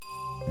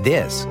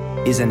This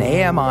is an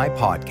AMI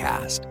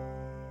podcast.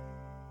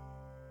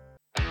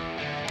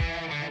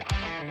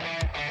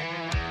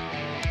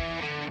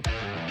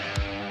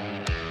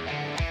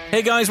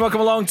 Hey guys,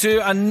 welcome along to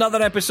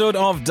another episode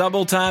of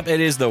Double Tap. It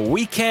is the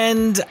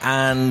weekend,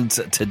 and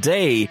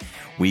today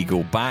we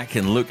go back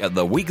and look at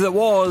the week that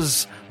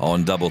was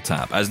on Double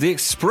Tap as the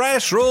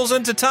Express rolls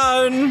into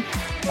town.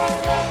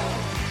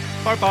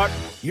 Bark, bark.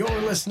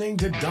 You're listening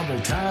to Double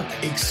Tap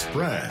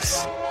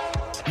Express,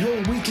 your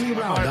weekly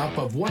roundup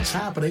of what's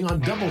happening on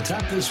Double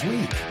Tap this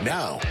week.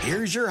 Now,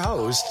 here's your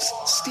hosts,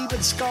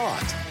 Stephen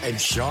Scott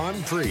and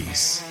Sean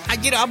Priest.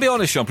 I'll be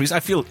honest, Sean Priest, I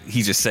feel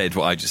he just said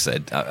what I just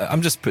said.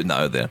 I'm just putting that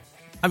out there.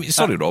 I mean,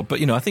 sorry, Rob,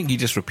 but I think he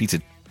just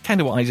repeated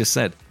kind of what I just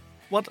said.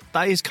 Well,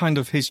 that is kind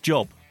of his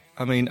job.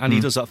 I mean, and he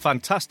does a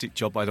fantastic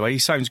job, by the way. He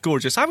sounds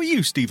gorgeous. How are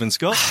you, Stephen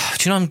Scott?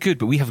 Do you know, I'm good,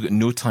 but we have got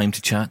no time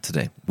to chat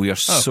today. We are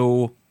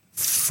so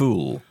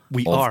full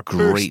of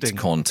great bursting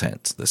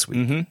content this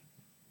week. We're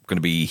going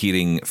to be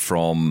hearing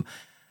from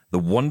the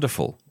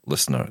wonderful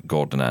listener,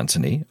 Gordon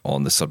Anthony,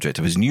 on the subject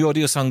of his new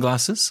audio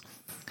sunglasses,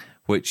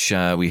 which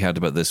we heard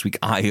about this week.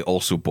 I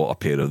also bought a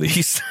pair of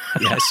these.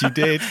 Yes, you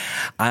did.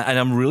 And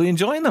I'm really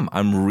enjoying them.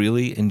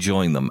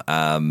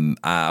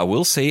 I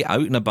will say,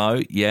 out and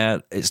about,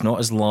 it's not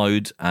as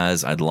loud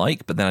as I'd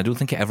like, but then I don't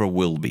think it ever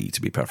will be,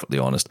 to be perfectly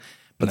honest.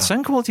 But the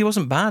sound quality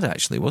wasn't bad,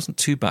 actually. It wasn't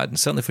too bad. And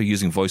certainly for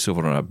using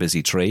voiceover on a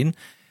busy train,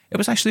 it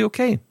was actually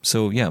okay.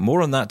 So,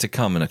 more on that to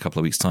come in a couple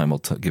of weeks' time. I'll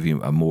give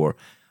you a more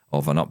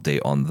of an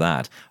update on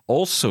that.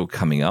 Also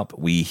coming up,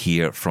 we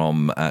hear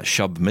from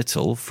Shub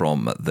Mittal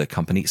from the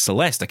company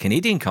Seleste, a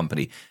Canadian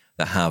company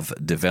that have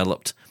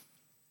developed,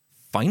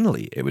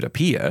 finally, it would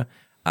appear,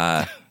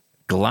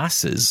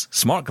 glasses,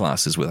 smart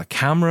glasses with a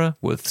camera,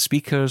 with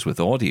speakers, with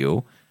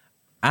audio,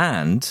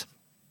 and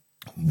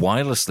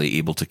wirelessly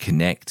able to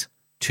connect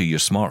to your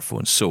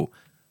smartphone. So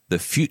the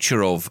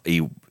future of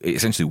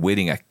essentially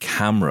wearing a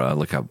camera,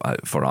 like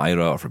for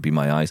Ira or for Be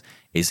My Eyes,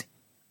 is,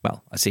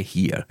 well, I say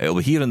here. It'll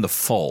be here in the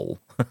fall.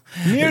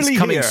 Nearly it's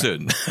coming here.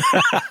 soon.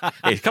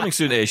 It's coming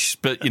soon-ish,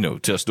 but,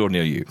 to a store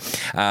near you.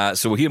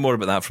 So we'll hear more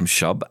about that from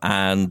Shub.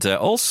 And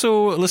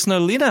also,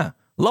 listener Lena,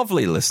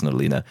 lovely listener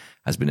Lena,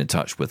 has been in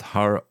touch with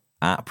her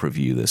app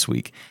review this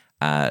week.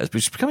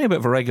 It's becoming a bit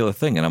of a regular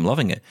thing, and I'm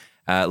loving it.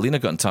 Lena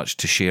got in touch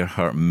to share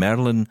her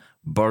Merlin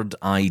Bird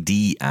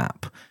ID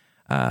app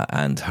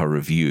and her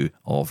review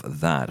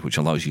of that, which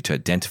allows you to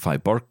identify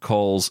bird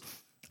calls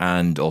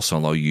and also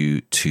allow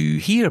you to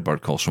hear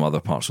bird calls from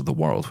other parts of the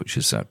world, which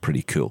is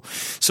pretty cool.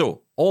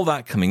 So, all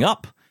that coming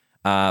up.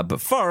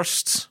 But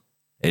first,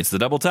 it's the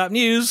Double Tap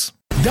News.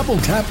 Double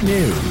Tap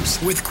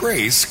News with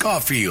Grace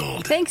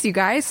Schofield. Thanks, you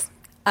guys.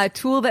 A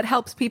tool that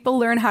helps people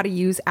learn how to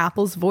use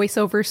Apple's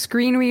VoiceOver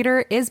screen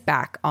reader is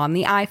back on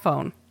the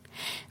iPhone.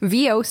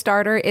 VO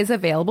Starter is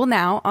available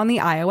now on the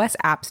iOS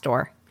App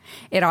Store.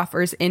 It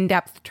offers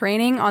in-depth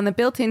training on the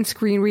built-in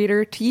screen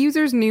reader to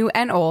users new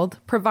and old,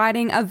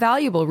 providing a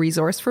valuable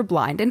resource for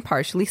blind and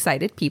partially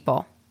sighted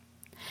people.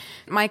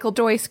 Michael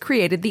Joyce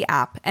created the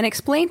app and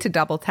explained to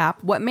Double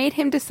Tap what made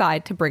him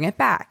decide to bring it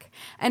back,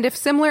 and if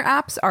similar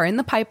apps are in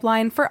the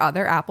pipeline for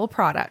other Apple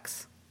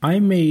products. I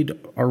made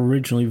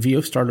originally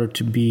VO Starter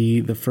to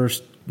be the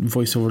first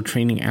voiceover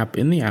training app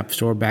in the App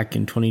Store back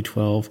in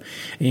 2012,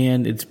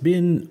 and it's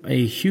been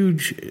a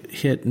huge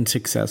hit and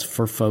success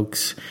for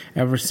folks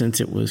ever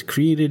since it was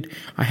created.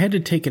 I had to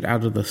take it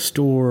out of the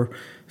store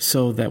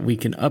so that we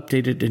can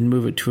update it and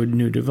move it to a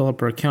new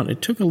developer account.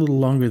 It took a little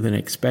longer than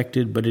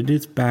expected, but it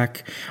is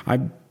back. I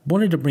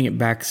wanted to bring it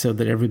back so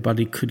that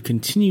everybody could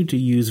continue to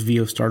use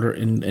VO Starter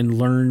and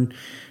learn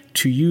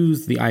to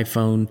use the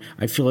iPhone.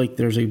 I feel like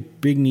there's a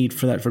big need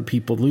for that for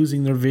people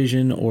losing their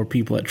vision or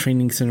people at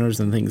training centers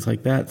and things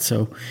like that.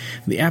 So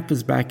the app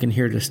is back and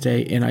here to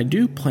stay. And I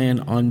do plan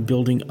on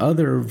building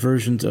other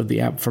versions of the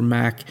app for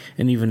Mac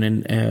and even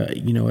a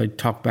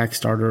TalkBack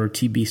Starter or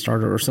TB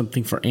Starter or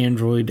something for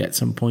Android at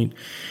some point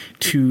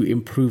to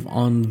improve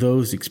on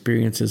those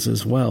experiences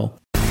as well.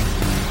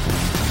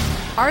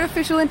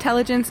 Artificial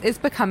intelligence is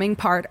becoming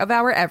part of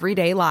our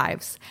everyday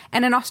lives,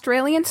 and an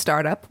Australian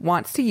startup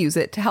wants to use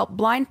it to help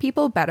blind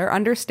people better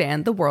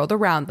understand the world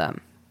around them.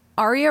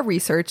 Aria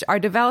Research are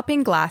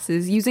developing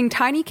glasses using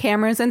tiny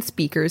cameras and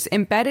speakers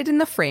embedded in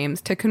the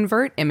frames to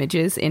convert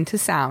images into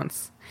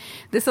sounds.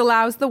 This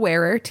allows the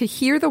wearer to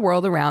hear the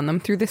world around them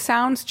through the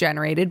sounds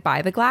generated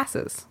by the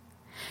glasses.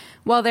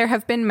 While there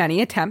have been many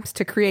attempts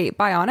to create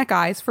bionic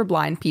eyes for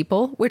blind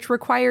people, which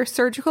require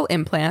surgical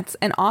implants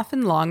and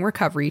often long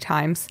recovery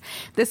times,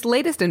 this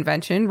latest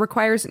invention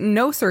requires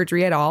no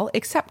surgery at all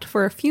except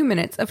for a few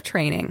minutes of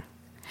training.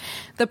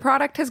 The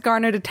product has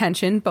garnered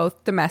attention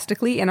both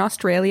domestically in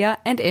Australia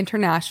and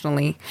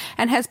internationally,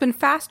 and has been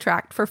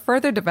fast-tracked for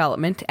further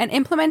development and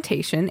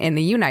implementation in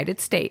the United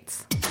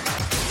States.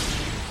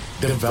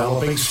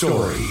 Developing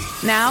story.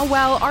 Now,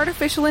 while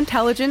artificial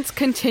intelligence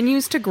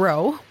continues to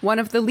grow, one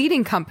of the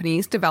leading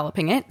companies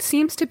developing it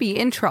seems to be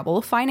in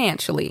trouble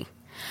financially.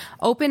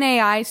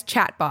 OpenAI's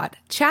chatbot,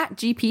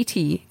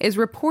 ChatGPT, is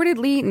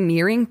reportedly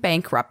nearing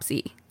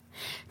bankruptcy.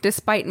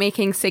 Despite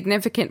making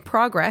significant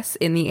progress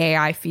in the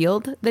AI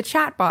field, the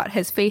chatbot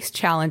has faced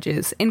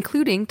challenges,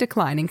 including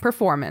declining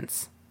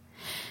performance.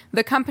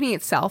 The company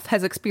itself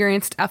has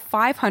experienced a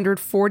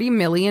 $540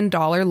 million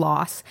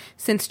loss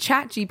since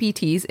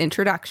ChatGPT's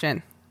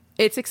introduction.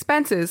 Its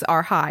expenses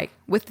are high,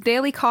 with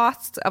daily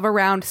costs of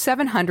around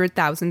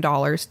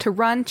 $700,000 to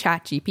run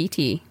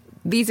ChatGPT.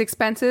 These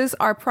expenses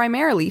are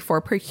primarily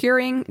for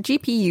procuring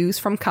GPUs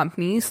from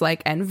companies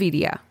like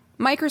NVIDIA.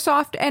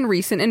 Microsoft and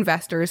recent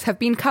investors have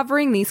been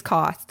covering these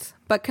costs,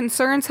 but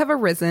concerns have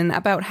arisen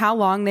about how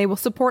long they will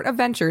support a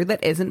venture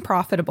that isn't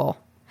profitable.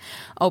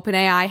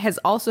 OpenAI has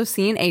also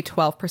seen a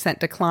 12%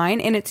 decline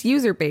in its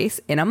user base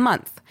in a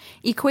month,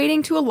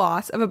 equating to a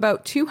loss of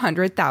about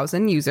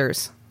 200,000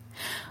 users.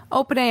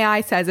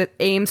 OpenAI says it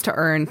aims to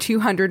earn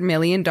 $200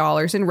 million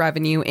in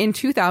revenue in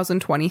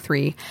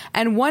 2023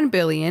 and $1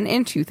 billion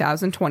in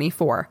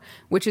 2024,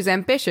 which is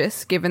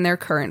ambitious given their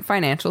current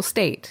financial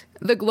state.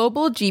 The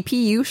global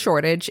GPU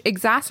shortage,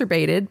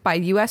 exacerbated by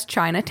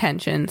US-China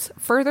tensions,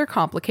 further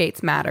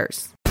complicates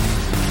matters.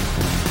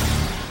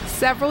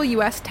 Several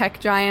U.S. tech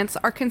giants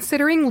are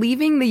considering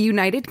leaving the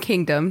United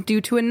Kingdom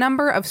due to a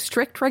number of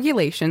strict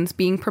regulations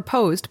being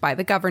proposed by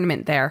the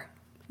government there.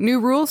 New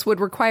rules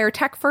would require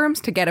tech firms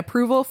to get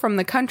approval from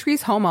the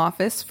country's Home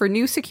Office for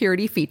new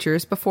security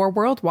features before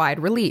worldwide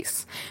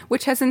release,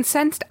 which has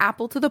incensed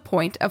Apple to the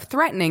point of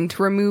threatening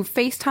to remove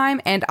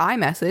FaceTime and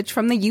iMessage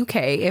from the UK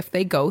if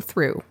they go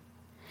through.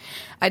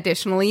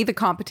 Additionally, the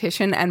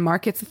Competition and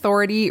Markets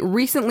Authority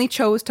recently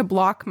chose to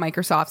block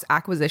Microsoft's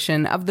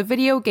acquisition of the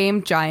video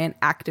game giant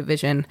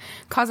Activision,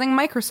 causing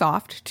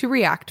Microsoft to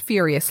react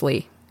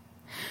furiously.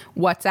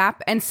 WhatsApp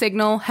and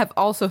Signal have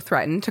also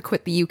threatened to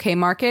quit the UK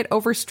market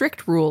over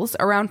strict rules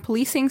around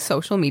policing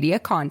social media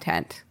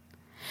content.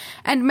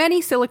 And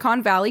many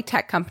Silicon Valley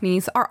tech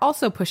companies are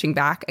also pushing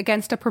back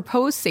against a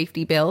proposed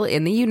safety bill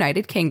in the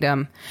United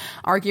Kingdom,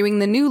 arguing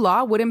the new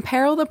law would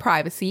imperil the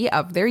privacy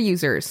of their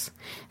users.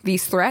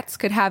 These threats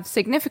could have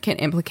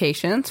significant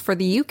implications for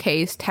the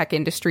UK's tech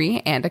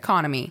industry and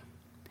economy.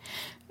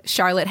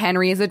 Charlotte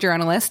Henry is a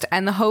journalist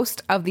and the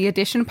host of the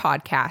Edition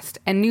podcast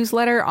and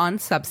newsletter on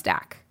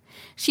Substack.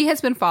 She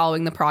has been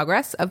following the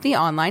progress of the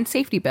online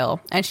safety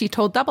bill, and she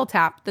told Double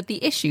Tap that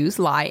the issues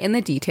lie in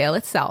the detail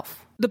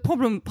itself. The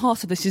problem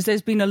part of this is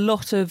there's been a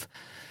lot of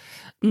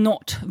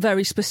not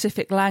very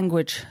specific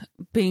language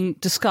being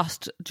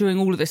discussed during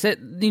all of this.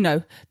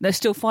 They're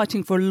still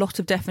fighting for a lot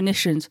of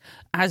definitions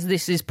as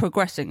this is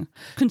progressing.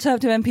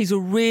 Conservative MPs were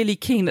really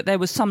keen that there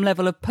was some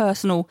level of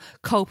personal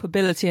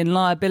culpability and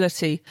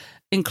liability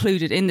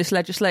included in this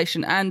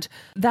legislation, and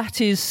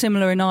that is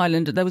similar in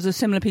Ireland. There was a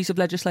similar piece of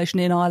legislation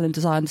in Ireland,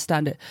 as I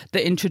understand it,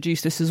 that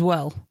introduced this as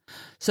well.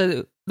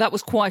 So that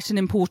was quite an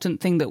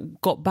important thing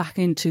that got back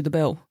into the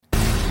bill.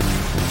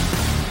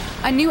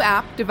 A new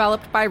app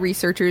developed by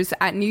researchers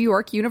at New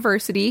York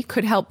University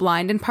could help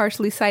blind and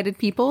partially sighted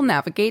people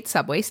navigate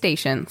subway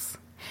stations.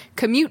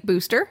 Commute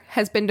Booster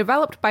has been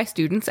developed by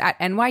students at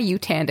NYU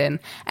Tandon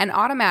and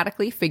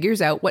automatically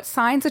figures out what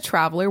signs a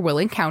traveler will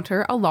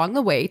encounter along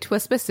the way to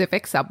a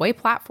specific subway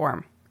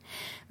platform.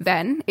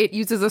 Then, it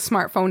uses a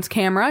smartphone's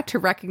camera to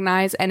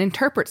recognize and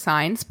interpret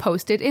signs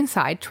posted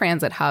inside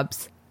transit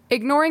hubs,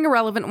 ignoring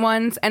irrelevant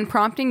ones and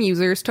prompting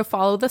users to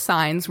follow the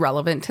signs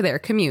relevant to their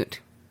commute.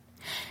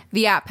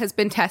 The app has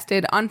been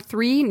tested on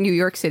 3 New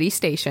York City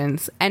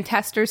stations, and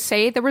testers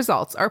say the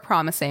results are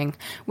promising,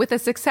 with a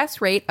success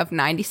rate of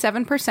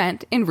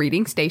 97% in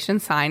reading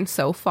station signs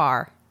so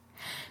far.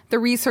 The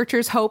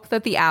researchers hope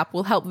that the app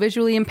will help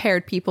visually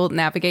impaired people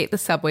navigate the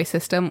subway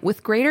system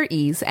with greater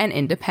ease and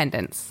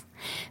independence.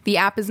 The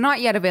app is not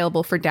yet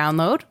available for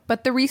download,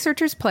 but the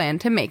researchers plan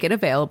to make it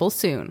available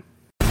soon.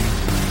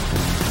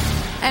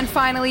 And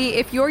finally,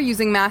 if you're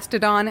using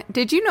Mastodon,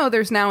 did you know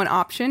there's now an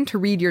option to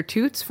read your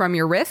toots from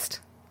your wrist?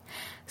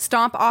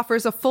 Stomp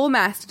offers a full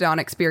Mastodon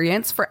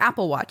experience for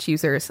Apple Watch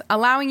users,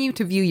 allowing you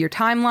to view your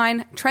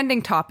timeline,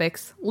 trending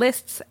topics,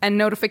 lists, and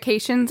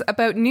notifications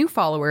about new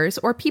followers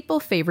or people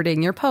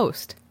favoriting your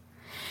post.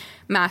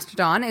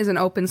 Mastodon is an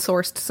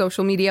open-sourced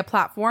social media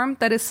platform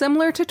that is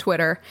similar to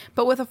Twitter,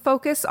 but with a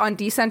focus on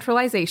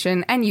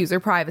decentralization and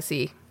user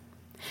privacy.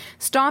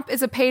 Stomp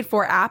is a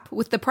paid-for app,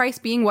 with the price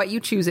being what you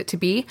choose it to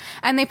be,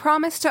 and they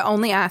promise to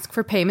only ask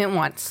for payment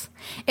once.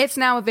 It's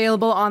now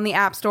available on the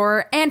App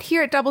Store, and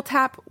here at Double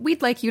Tap,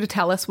 we'd like you to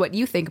tell us what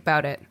you think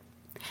about it.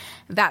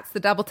 That's the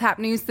Double Tap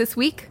news this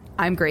week.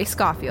 I'm Grace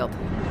Schofield.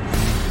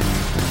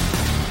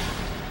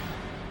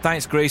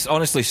 Thanks, Grace.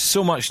 Honestly,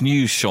 so much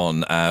news,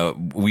 Sean.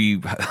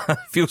 We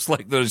feels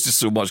like there's just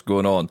so much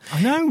going on.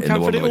 I know. In the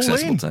world of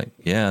accessible tech.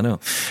 Yeah, I know.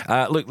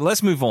 Look,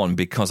 let's move on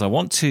because I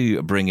want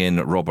to bring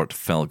in Robert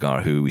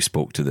Felgar, who we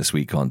spoke to this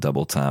week on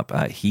Double Tap.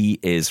 He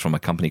is from a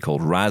company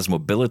called Raz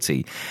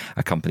Mobility,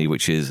 a company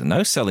which is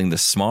now selling the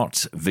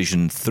Smart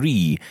Vision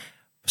 3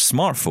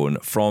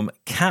 smartphone from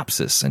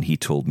Kapsys, and he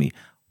told me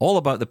all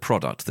about the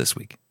product this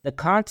week. The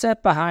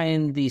concept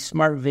behind the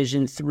Smart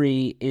Vision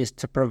 3 is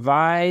to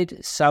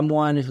provide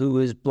someone who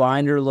is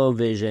blind or low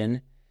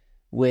vision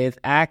with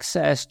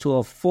access to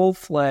a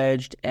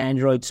full-fledged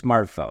Android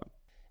smartphone.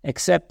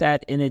 except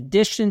that in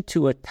addition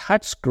to a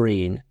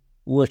touchscreen,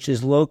 which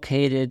is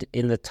located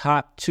in the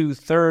top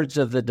 2/3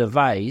 of the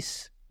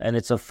device, and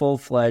it's a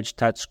full-fledged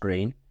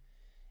touchscreen,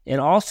 it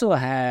also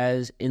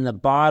has in the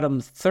bottom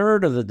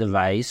third of the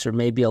device, or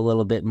maybe a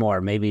little bit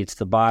more, maybe it's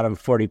the bottom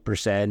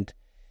 40%,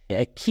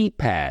 a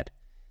keypad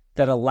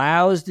that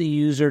allows the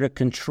user to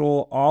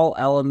control all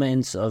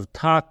elements of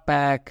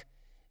TalkBack,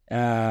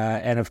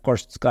 and of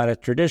course it's got a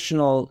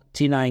traditional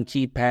T9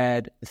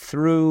 keypad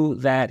through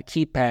that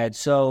keypad.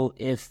 So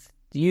if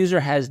the user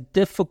has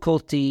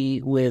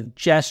difficulty with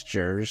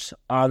gestures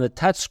on the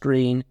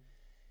touchscreen,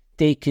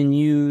 they can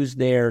use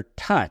their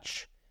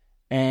touch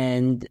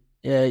and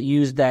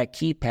use that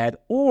keypad,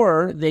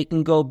 or they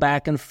can go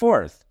back and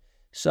forth.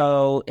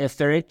 So if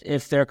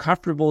they're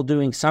comfortable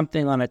doing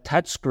something on a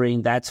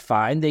touchscreen, that's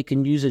fine. They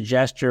can use a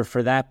gesture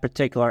for that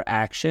particular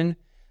action.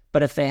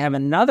 But if they have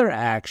another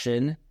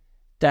action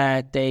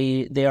that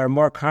they are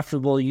more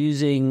comfortable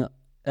using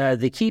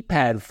the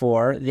keypad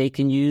for, they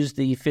can use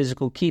the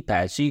physical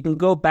keypad. So you can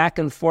go back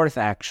and forth,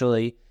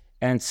 actually,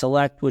 and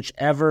select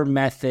whichever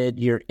method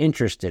you're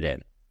interested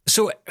in.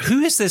 So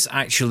who is this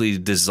actually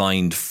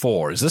designed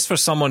for? Is this for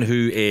someone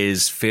who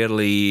is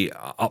fairly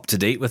up to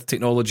date with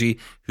technology,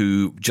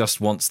 who just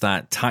wants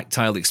that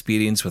tactile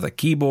experience with a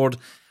keyboard,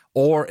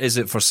 or is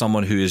it for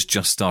someone who is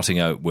just starting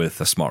out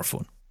with a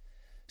smartphone?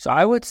 So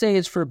I would say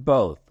it's for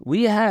both.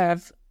 We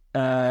have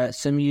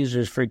some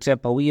users, for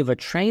example, we have a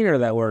trainer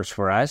that works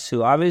for us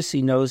who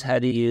obviously knows how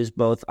to use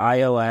both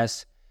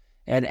iOS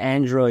and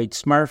Android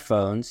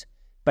smartphones,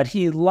 but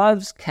he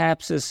loves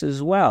Kapsys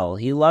as well.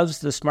 He loves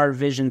the Smart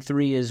Vision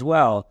 3 as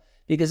well,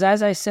 because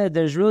as I said,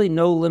 there's really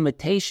no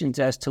limitations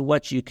as to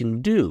what you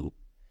can do.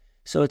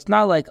 So it's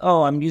not like,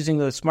 oh, I'm using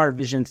the Smart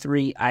Vision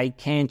 3, I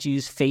can't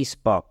use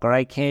Facebook, or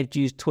I can't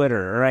use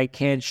Twitter, or I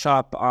can't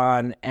shop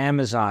on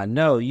Amazon.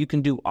 No, you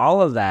can do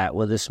all of that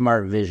with the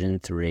Smart Vision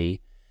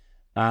 3.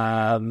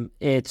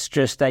 It's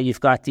just that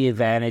you've got the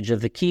advantage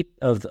of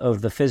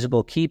the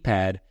physical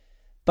keypad,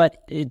 but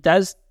it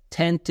does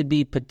tend to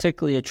be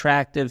particularly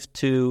attractive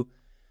to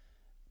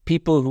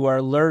people who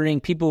are learning,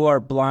 people who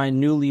are blind,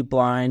 newly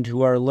blind,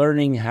 who are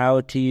learning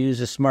how to use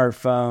a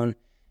smartphone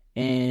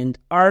and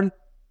aren't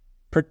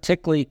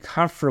particularly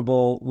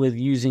comfortable with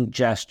using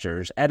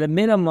gestures. At a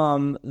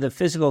minimum, the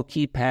physical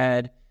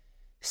keypad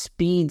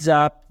speeds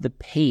up the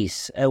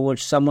pace at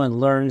which someone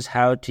learns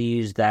how to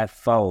use that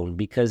phone,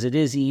 because it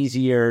is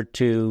easier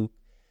to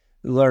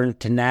learn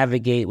to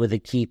navigate with a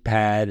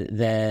keypad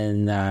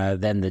than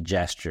the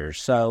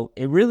gestures. So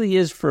it really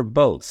is for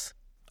both.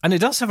 And it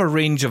does have a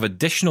range of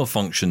additional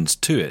functions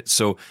to it.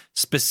 So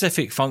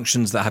specific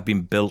functions that have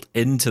been built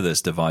into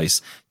this device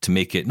to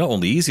make it not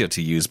only easier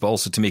to use, but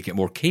also to make it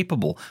more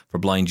capable for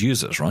blind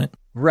users, right?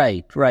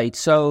 Right.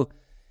 So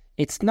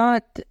it's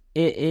not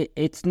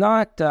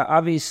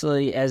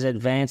obviously as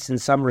advanced in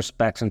some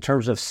respects in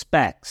terms of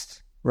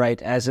specs,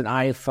 right, as an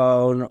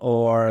iPhone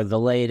or the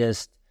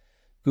latest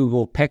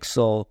Google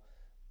Pixel,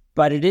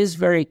 but it is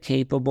very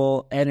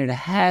capable, and it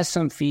has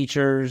some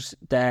features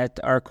that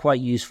are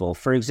quite useful.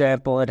 For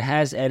example, it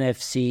has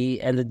NFC,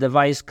 and the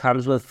device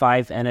comes with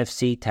 5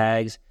 NFC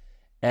tags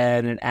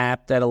and an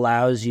app that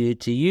allows you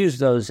to use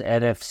those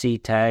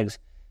NFC tags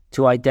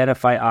to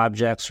identify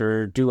objects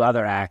or do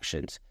other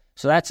actions.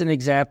 So that's an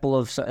example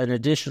of an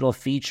additional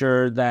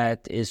feature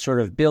that is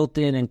sort of built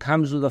in and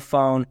comes with a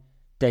phone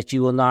that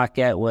you will not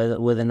get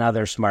with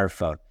another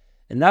smartphone.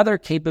 Another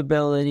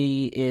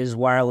capability is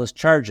wireless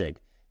charging.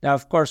 Now,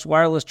 of course,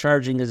 wireless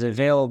charging is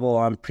available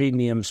on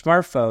premium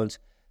smartphones,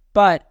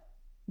 but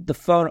the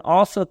phone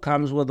also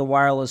comes with a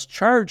wireless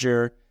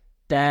charger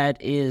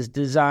that is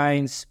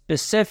designed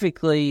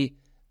specifically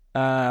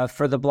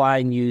for the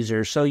blind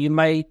user. So you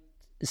might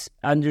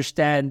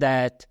understand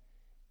that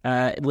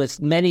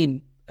with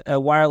many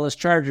wireless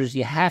chargers,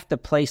 you have to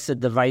place the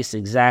device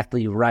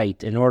exactly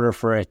right in order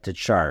for it to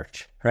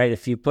charge, right?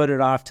 If you put it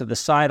off to the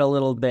side a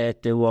little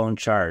bit, it won't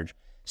charge.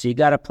 So you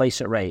got to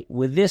place it right.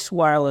 With this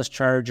wireless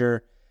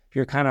charger,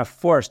 you're kind of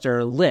forced. There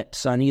are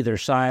lips on either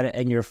side,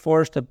 and you're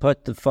forced to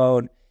put the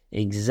phone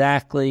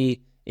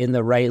exactly in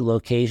the right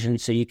location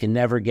so you can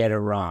never get it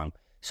wrong.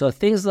 So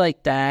things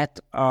like that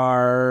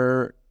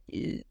are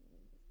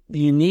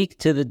unique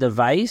to the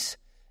device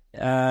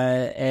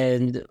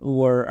and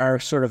are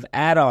sort of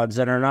add-ons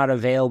that are not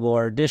available,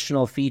 or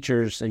additional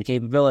features and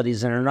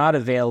capabilities that are not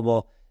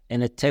available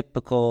in a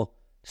typical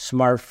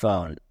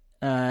smartphone.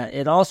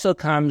 It also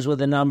comes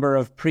with a number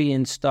of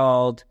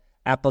pre-installed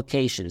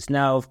applications.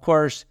 Now, of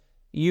course,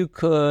 you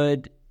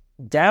could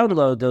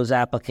download those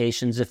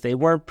applications if they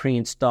weren't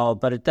pre-installed,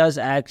 but it does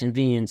add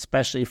convenience,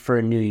 especially for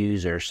a new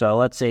user. So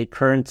let's say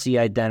currency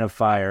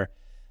identifier,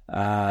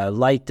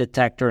 light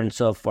detector, and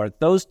so forth.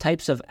 Those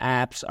types of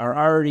apps are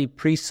already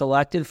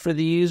pre-selected for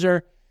the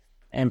user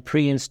and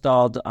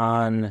pre-installed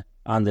on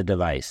the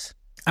device.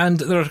 And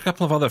there are a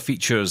couple of other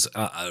features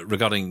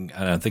regarding,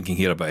 and I'm thinking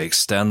here about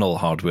external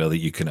hardware that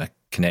you can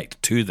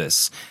connect to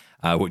this,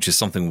 which is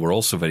something we're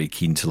also very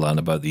keen to learn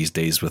about these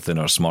days within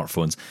our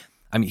smartphones.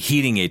 I mean,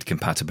 hearing aid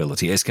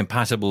compatibility is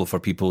compatible for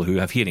people who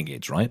have hearing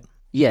aids, right?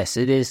 Yes,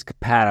 it is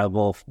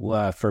compatible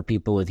for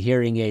people with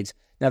hearing aids.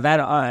 Now,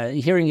 that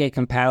hearing aid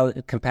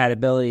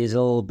compatibility is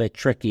a little bit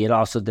tricky. It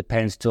also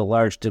depends to a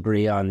large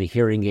degree on the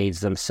hearing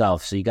aids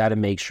themselves. So you got to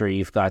make sure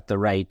you've got the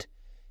right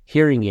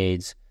hearing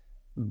aids.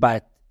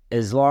 But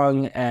as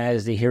long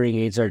as the hearing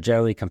aids are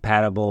generally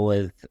compatible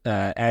with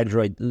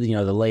Android,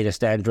 the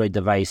latest Android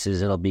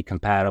devices, it'll be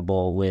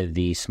compatible with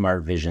the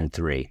Smart Vision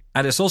 3.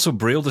 And it's also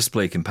Braille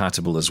display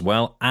compatible as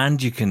well,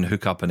 and you can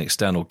hook up an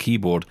external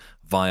keyboard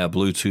via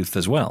Bluetooth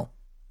as well.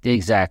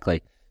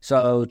 Exactly.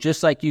 So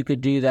just like you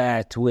could do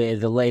that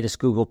with the latest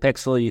Google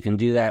Pixel, you can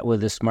do that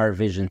with the Smart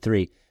Vision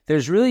 3.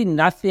 There's really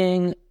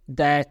nothing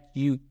that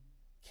you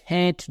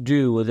can't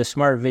do with the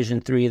Smart Vision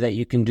 3 that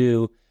you can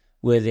do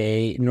with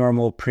a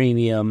normal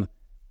premium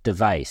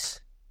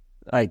device.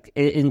 Like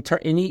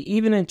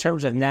even in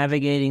terms of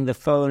navigating the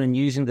phone and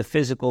using the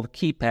physical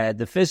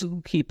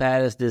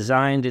keypad is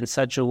designed in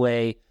such a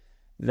way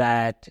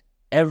that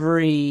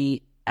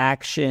every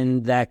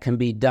action that can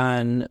be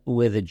done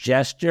with a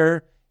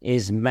gesture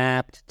is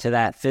mapped to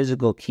that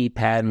physical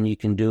keypad, and you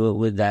can do it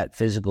with that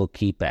physical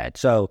keypad.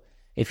 So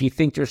if you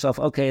think to yourself,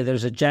 okay,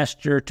 there's a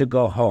gesture to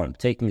go home,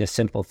 taking a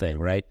simple thing,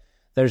 right?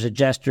 There's a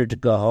gesture to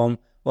go home.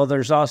 Well,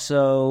 there's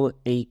also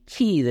a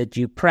key that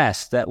you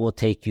press that will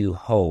take you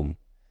home.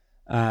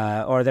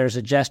 Or there's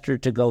a gesture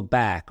to go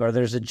back, or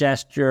there's a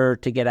gesture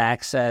to get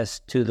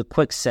access to the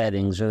quick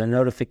settings or the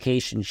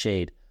notification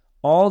shade.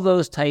 All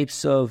those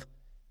types of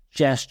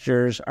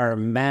gestures are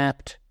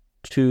mapped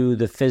to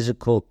the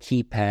physical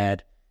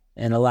keypad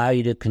and allow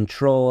you to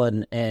control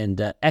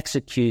and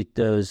execute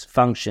those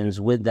functions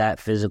with that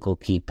physical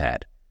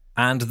keypad.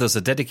 And there's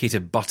a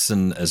dedicated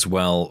button as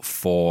well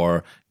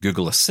for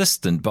Google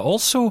Assistant, but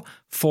also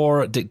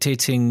for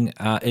dictating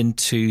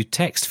into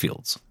text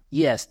fields.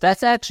 Yes,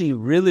 that's actually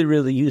really,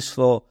 really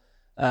useful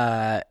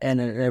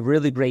and a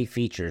really great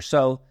feature.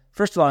 So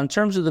first of all, in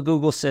terms of the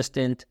Google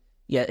Assistant,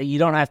 you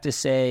don't have to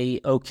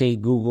say, okay,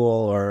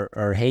 Google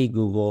or hey,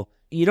 Google.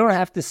 You don't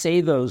have to say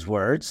those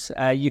words.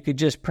 You could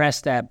just press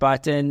that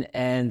button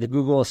and the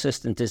Google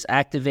Assistant is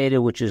activated,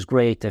 which is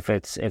great if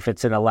it's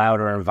in a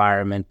louder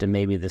environment and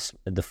maybe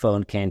the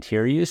phone can't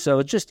hear you. So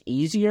it's just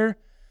easier.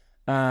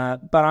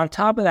 But on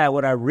top of that,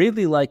 what I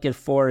really like it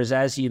for is,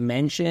 as you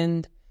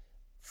mentioned,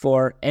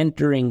 for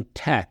entering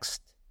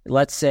text.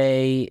 Let's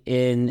say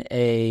in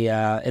a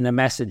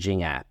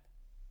messaging app.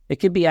 It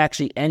could be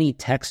actually any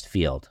text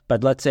field,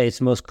 but let's say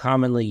it's most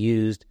commonly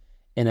used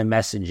in a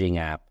messaging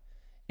app.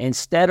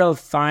 Instead of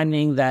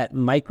finding that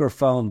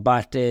microphone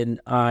button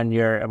on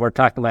we're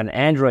talking about an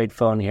Android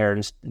phone here,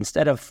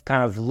 instead of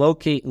kind of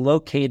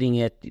locating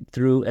it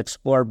through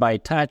Explore by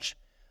Touch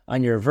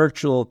on your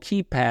virtual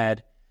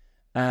keypad,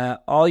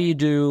 all you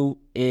do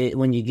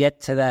when you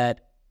get to that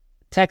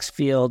text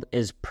field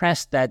is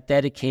press that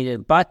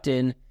dedicated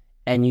button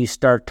and you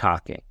start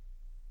talking.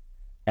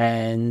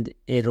 And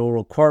it'll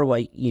record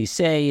what you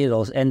say.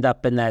 It'll end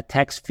up in that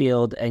text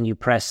field, and you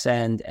press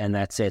send, and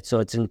that's it. So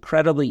it's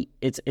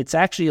it's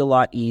actually a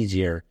lot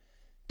easier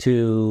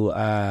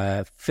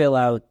to fill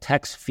out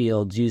text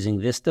fields using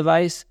this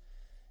device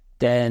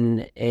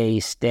than a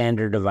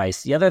standard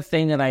device. The other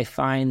thing that I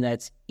find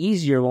that's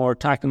easier when we're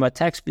talking about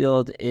text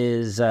field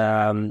is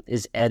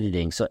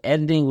editing. So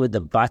editing with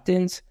the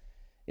buttons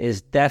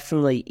is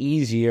definitely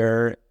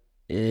easier,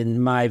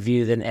 in my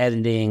view, than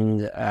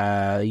editing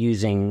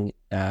using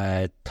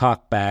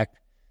TalkBack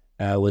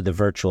with the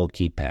virtual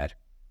keypad.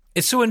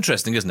 It's so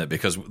interesting, isn't it?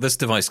 Because this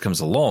device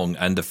comes along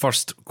and the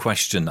first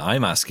question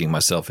I'm asking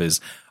myself is,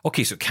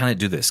 okay, so can it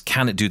do this?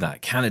 Can it do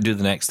that? Can it do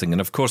the next thing?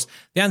 And of course,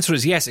 the answer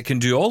is yes, it can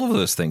do all of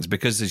those things,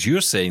 because as you're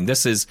saying,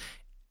 this is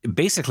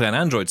basically an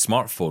Android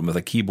smartphone with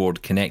a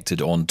keyboard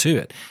connected onto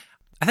it.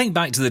 I think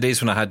back to the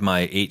days when I had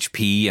my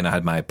HP and I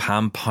had my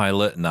Palm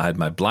Pilot and I had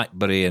my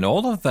BlackBerry, and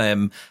all of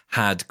them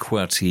had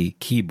QWERTY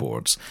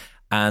keyboards.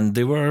 And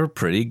they were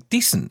pretty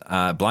decent.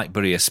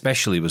 BlackBerry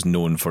especially was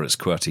known for its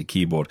QWERTY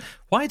keyboard.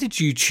 Why did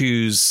you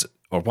choose,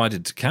 or why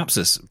did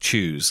Kapsys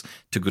choose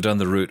to go down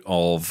the route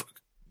of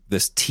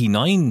this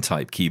T9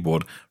 type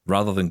keyboard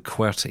rather than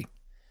QWERTY?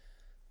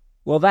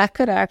 Well, that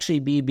could actually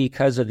be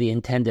because of the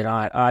intended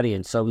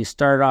audience. So we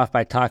started off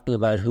by talking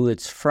about who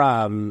it's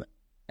from,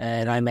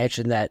 and I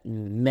mentioned that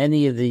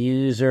many of the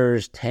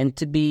users tend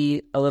to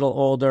be a little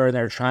older, and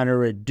they're trying to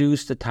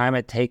reduce the time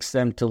it takes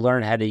them to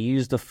learn how to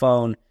use the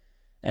phone,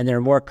 and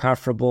they're more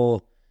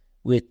comfortable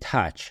with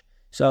touch.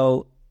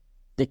 So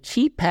the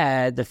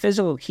keypad, the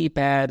physical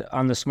keypad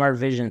on the Smart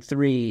Vision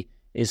 3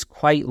 is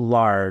quite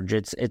large.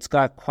 It's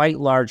got quite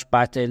large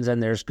buttons,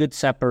 and there's good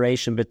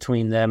separation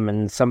between them,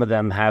 and some of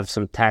them have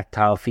some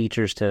tactile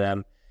features to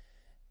them.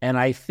 And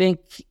I think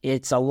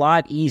it's a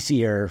lot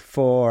easier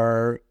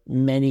for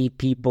many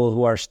people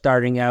who are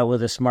starting out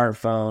with a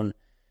smartphone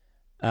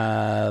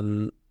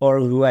or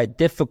who had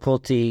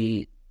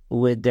difficulty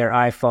with their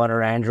iPhone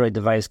or Android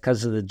device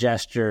because of the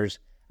gestures.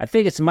 I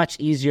think it's much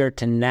easier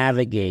to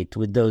navigate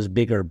with those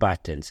bigger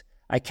buttons.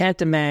 I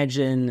can't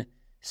imagine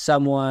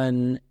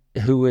someone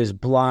who is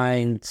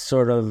blind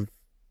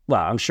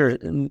I'm sure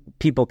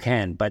people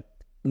can, but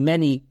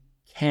many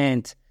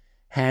can't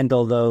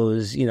handle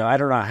those. I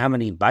don't know how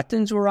many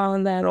buttons were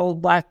on that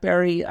old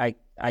BlackBerry.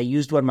 I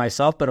used one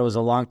myself, but it was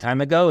a long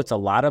time ago. It's a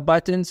lot of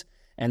buttons,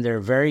 and they're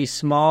very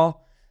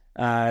small.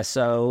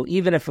 So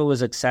even if it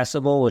was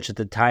accessible, which at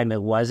the time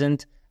it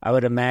wasn't, I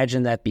would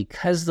imagine that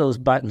because those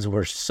buttons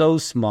were so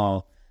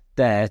small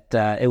that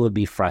it would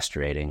be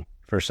frustrating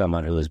for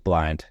someone who is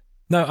blind.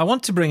 Now, I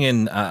want to bring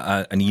in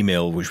an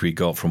email which we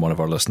got from one of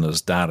our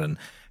listeners, Darren,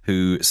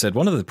 who said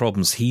one of the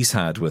problems he's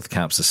had with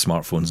Kapsys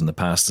smartphones in the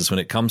past is when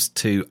it comes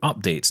to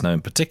updates. Now,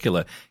 in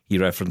particular, he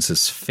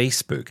references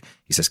Facebook.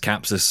 He says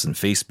Kapsys and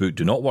Facebook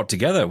do not work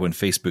together when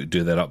Facebook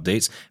do their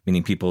updates,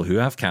 meaning people who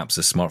have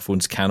Kapsys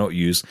smartphones cannot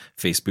use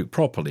Facebook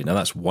properly. Now,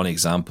 that's one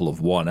example of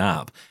one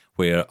app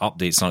where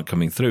updates aren't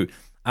coming through.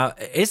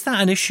 Is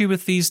that an issue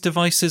with these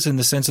devices in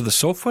the sense of the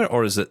software,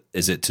 or is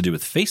it to do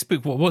with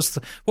Facebook? What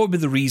would be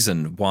the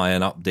reason why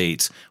an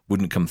update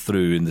wouldn't come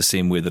through in the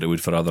same way that it would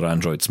for other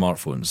Android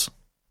smartphones?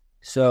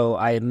 So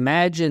I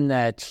imagine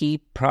that he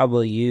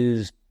probably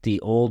used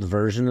the old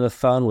version of the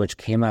phone, which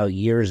came out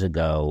years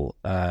ago,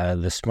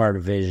 the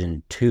Smart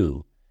Vision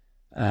 2.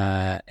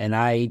 And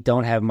I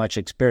don't have much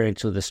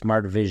experience with the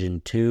Smart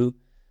Vision 2.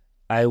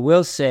 I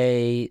will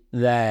say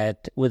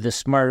that with the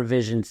Smart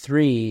Vision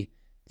 3,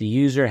 the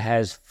user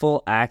has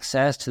full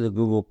access to the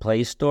Google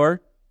Play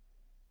Store,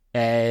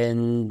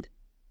 and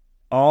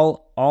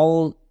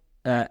all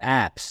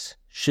apps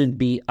should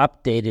be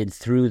updated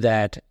through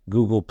the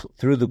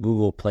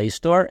Google Play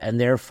Store, and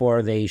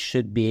therefore they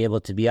should be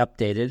able to be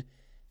updated.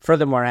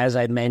 Furthermore, as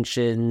I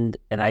mentioned,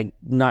 and I'm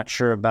not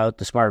sure about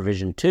the Smart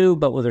Vision 2,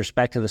 but with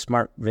respect to the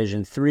Smart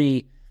Vision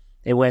 3,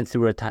 it went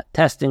through a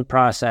testing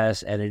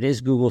process, and it is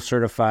Google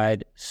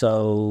certified,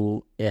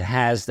 so it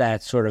has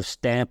that sort of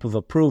stamp of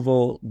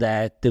approval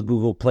that the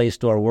Google Play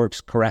Store works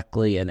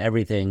correctly and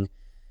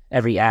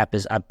every app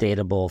is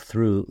updatable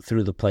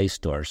through the Play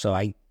Store. So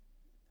I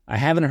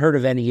haven't heard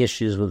of any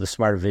issues with the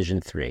Smart Vision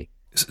 3.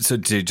 So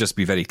to just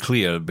be very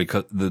clear,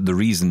 because the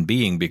reason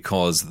being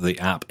because the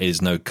app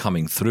is now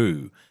coming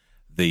through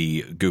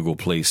the Google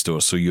Play Store,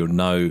 so you're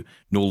now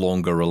no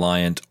longer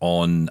reliant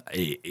on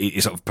a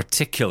sort of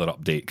particular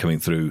update coming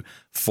through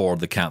for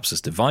the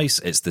Kapsys device.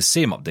 It's the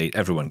same update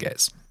everyone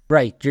gets.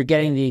 Right. You're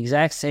getting the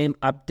exact same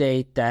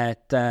update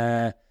that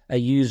a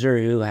user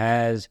who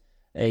has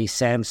a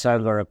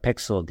Samsung or a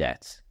Pixel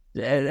gets.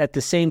 At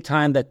the same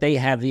time that they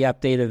have the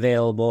update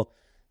available,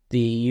 the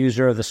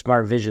user of the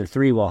Smart Vision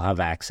 3 will have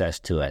access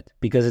to it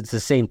because it's the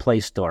same Play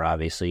Store,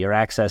 obviously. You're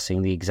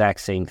accessing the exact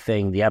same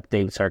thing. The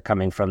updates are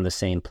coming from the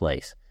same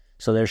place.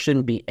 So there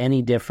shouldn't be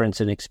any difference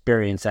in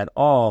experience at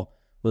all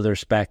with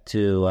respect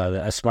to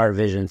a Smart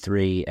Vision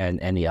 3 and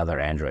any other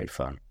Android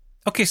phone.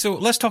 Okay, so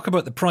let's talk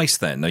about the price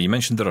then. Now, you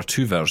mentioned there are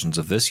two versions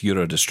of this. You're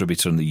a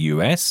distributor in the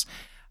US.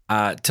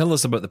 Tell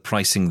us about the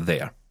pricing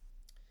there.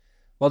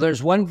 Well,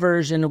 there's one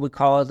version, we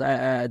call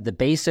it the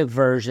basic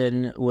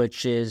version,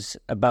 which is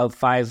about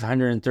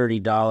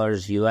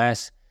 $530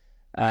 US.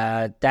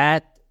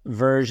 That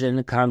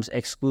version comes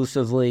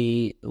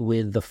exclusively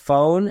with the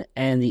phone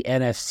and the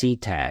NFC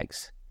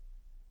tags,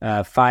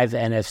 5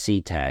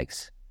 NFC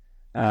tags.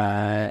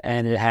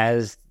 And it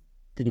has,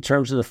 in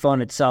terms of the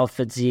phone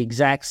itself, it's the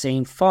exact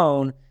same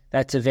phone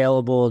that's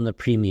available in the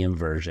premium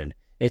version.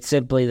 It's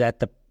simply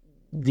that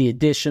the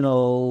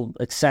additional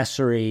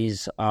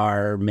accessories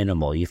are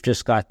minimal. You've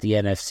just got the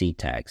NFC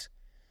tags.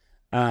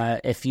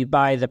 If you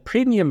buy the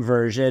premium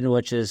version,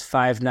 which is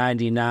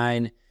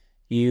 $599,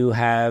 you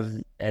have,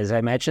 as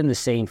I mentioned, the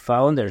same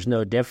phone. There's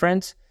no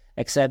difference,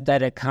 except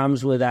that it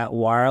comes with that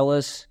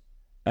wireless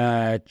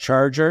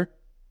charger.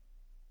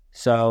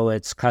 So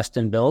it's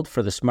custom built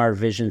for the Smart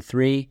Vision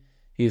 3.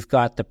 You've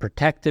got the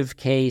protective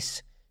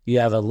case. You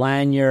have a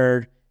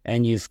lanyard.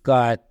 And you've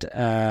got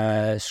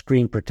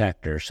screen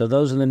protector. So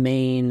those are the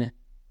main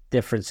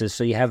differences.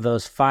 So you have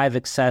those 5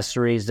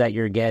 accessories that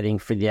you're getting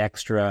for the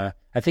extra.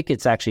 I think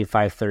it's actually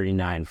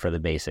 $539 for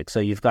the basic. So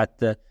you've got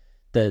the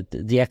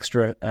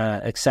extra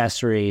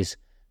accessories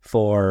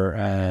for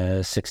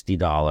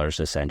 $60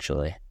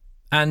 essentially.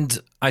 And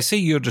I say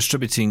you're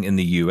distributing in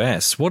the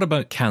US. What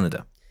about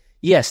Canada?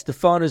 Yes, the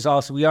phone is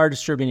also, we are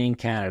distributing in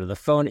Canada. The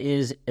phone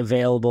is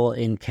available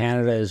in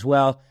Canada as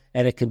well,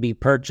 and it can be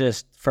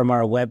purchased from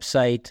our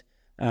website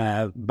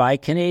by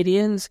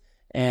Canadians.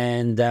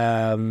 And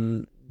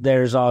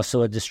there's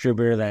also a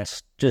distributor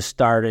that's just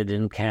started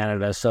in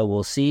Canada, so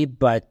we'll see.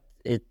 But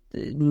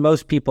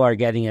most people are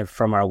getting it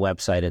from our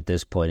website at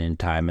this point in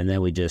time, and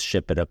then we just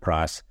ship it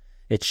across.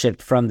 It's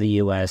shipped from the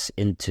U.S.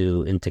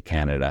 into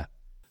Canada.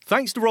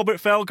 Thanks to Robert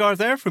Felgar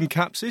there from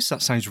Kapsys.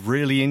 That sounds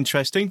really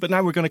interesting. But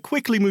now we're going to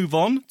quickly move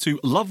on to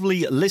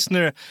lovely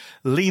listener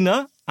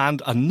Lena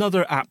and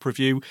another app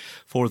review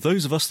for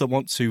those of us that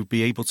want to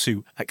be able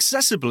to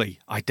accessibly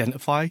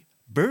identify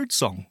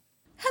birdsong.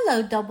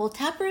 Hello, Double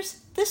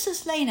Tappers. This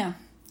is Lena.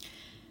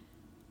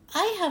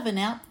 I have an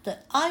app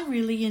that I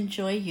really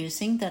enjoy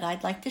using that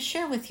I'd like to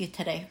share with you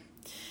today.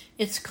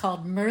 It's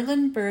called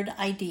Merlin Bird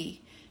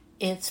ID.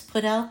 It's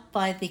put out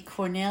by the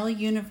Cornell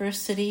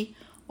University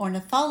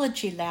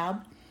Ornithology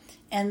Lab,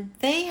 and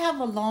they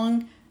have a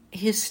long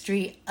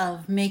history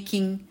of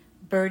making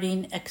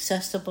birding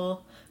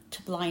accessible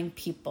to blind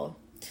people.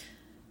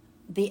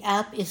 The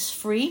app is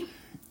free.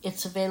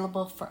 It's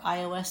available for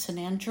iOS and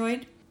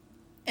Android,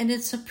 and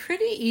it's a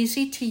pretty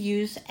easy to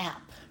use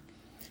app.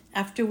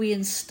 After we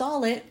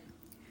install it,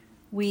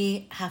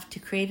 we have to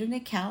create an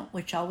account,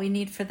 which all we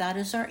need for that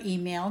is our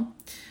email.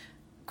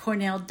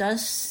 Cornell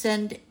does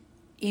send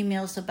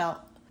emails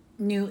about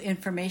new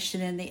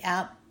information in the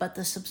app, but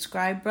the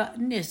subscribe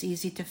button is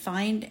easy to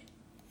find,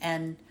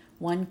 and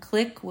one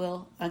click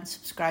will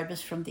unsubscribe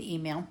us from the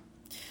email.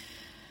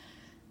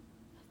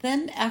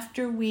 Then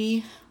after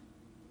we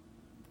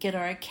get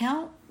our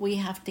account, we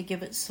have to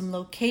give it some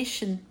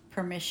location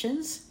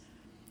permissions.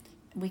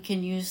 We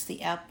can use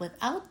the app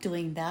without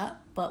doing that,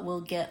 but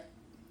we'll get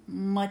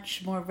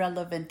much more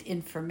relevant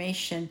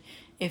information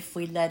if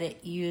we let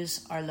it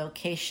use our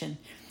location.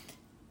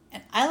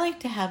 And I like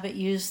to have it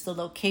use the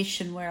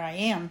location where I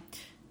am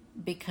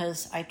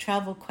because I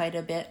travel quite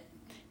a bit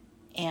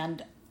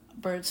and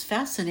birds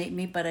fascinate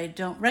me, but I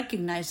don't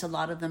recognize a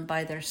lot of them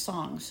by their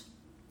songs.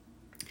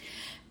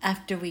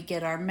 After we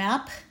get our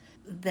map,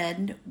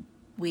 then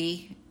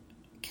we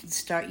can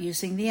start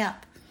using the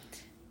app.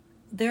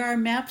 There are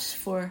maps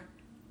for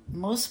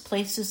most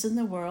places in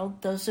the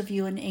world. Those of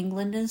you in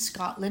England and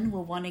Scotland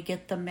will want to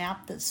get the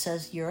map that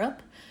says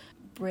Europe,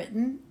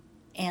 Britain,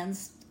 and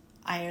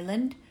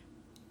Ireland,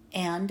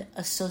 and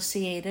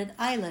associated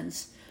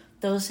islands.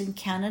 Those in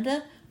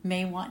Canada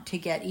may want to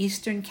get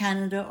Eastern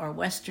Canada or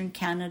Western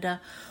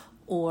Canada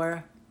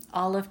or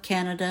all of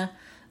Canada.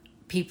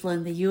 People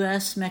in the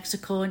US,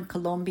 Mexico, and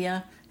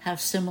Colombia have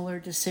similar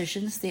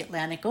decisions. The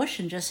Atlantic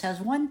Ocean just has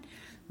one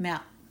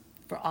map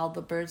for all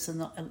the birds in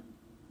the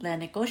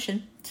Atlantic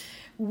Ocean.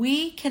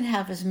 We can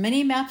have as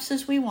many maps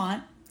as we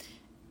want.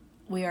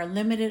 We are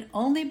limited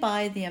only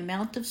by the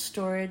amount of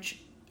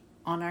storage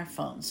on our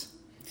phones.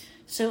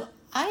 So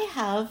I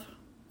have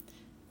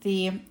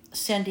the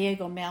San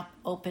Diego map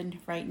open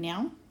right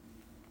now.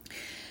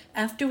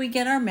 After we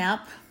get our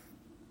map,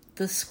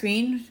 the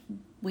screen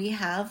will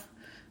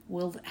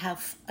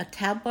have a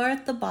tab bar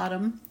at the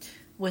bottom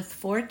with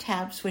 4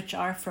 tabs, which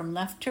are from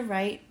left to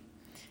right: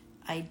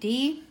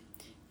 ID,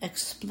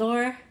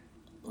 Explore,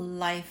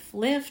 Life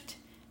Lived,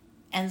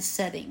 and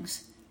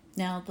Settings.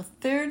 Now the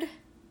third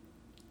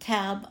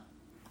tab,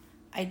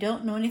 I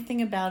don't know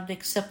anything about it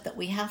except that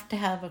we have to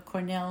have a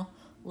Cornell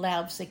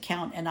Labs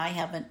account, and I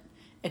haven't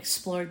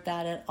explored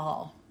that at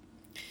all.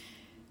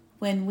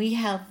 When we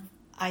have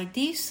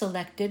ID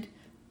selected,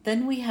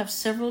 then we have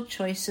several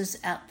choices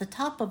at the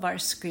top of our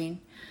screen.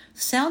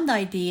 Sound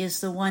ID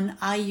is the one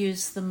I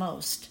use the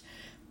most.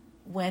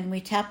 When we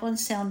tap on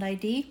Sound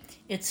ID,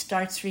 it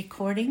starts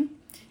recording,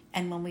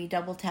 and when we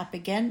double tap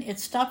again,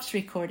 it stops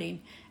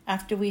recording.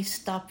 After we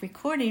stop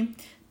recording,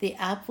 the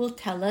app will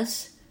tell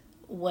us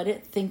what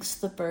it thinks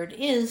the bird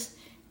is,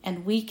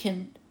 and we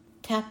can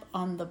tap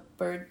on the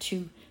bird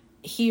to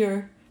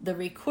hear the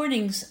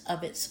recordings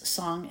of its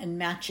song and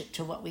match it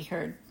to what we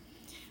heard.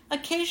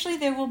 Occasionally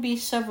there will be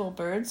several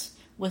birds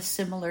with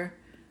similar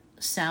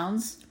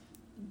sounds.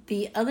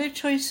 The other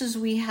choices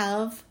we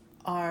have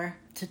are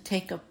to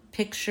take a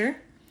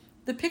picture.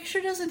 The picture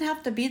doesn't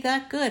have to be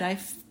that good.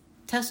 I've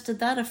tested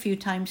that a few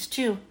times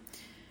too.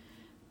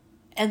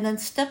 And then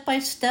step by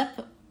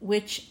step,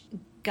 which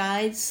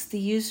guides the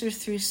user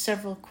through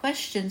several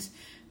questions.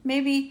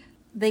 Maybe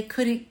they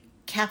couldn't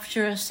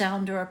capture a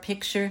sound or a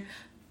picture,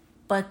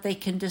 but they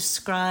can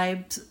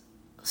describe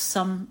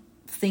some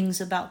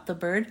things about the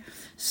bird.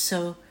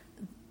 So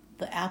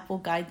the app will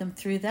guide them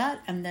through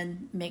that and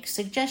then make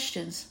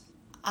suggestions.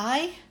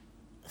 I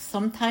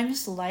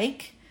sometimes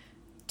like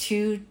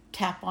to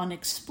tap on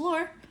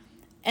Explore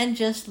and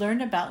just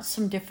learn about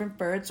some different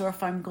birds, or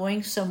if I'm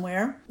going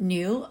somewhere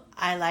new,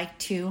 I like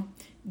to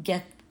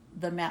get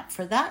the map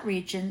for that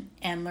region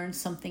and learn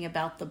something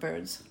about the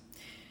birds.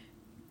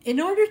 In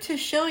order to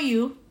show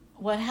you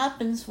what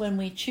happens when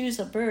we choose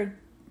a bird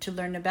to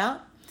learn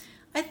about,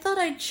 I thought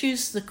I'd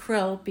choose the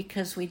crow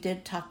because we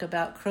did talk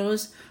about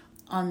crows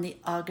on the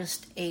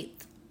August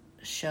 8th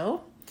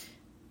show.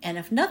 And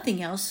if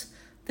nothing else,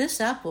 this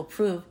app will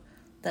prove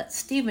that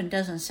Stephen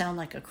doesn't sound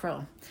like a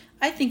crow.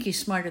 I think he's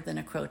smarter than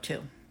a crow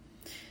too.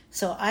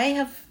 So I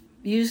have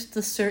used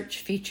the search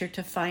feature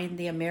to find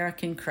the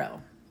American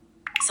crow.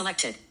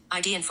 Selected.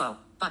 ID info.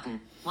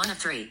 Button. 1 of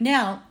 3.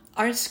 Now,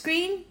 our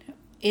screen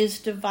is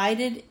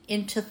divided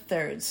into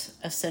thirds,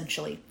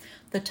 essentially.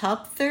 The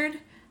top third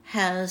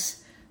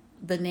has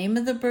the name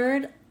of the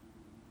bird,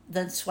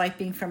 then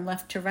swiping from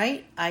left to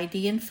right,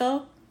 ID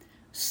info,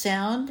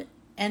 sound,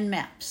 and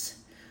maps.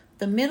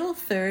 The middle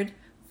third,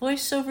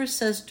 VoiceOver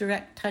says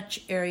direct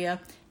touch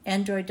area.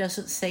 Android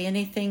doesn't say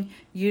anything.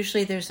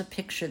 Usually there's a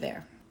picture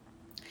there.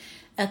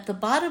 At the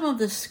bottom of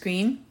the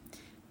screen,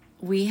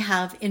 we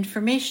have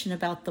information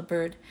about the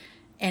bird,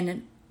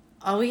 and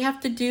all we have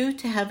to do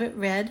to have it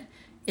read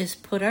is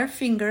put our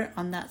finger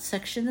on that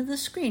section of the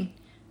screen.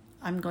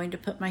 I'm going to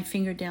put my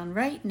finger down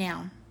right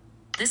now.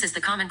 This is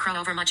the common crow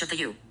over much of the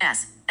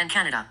U.S. and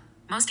Canada.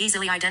 Most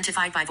easily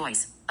identified by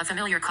voice. A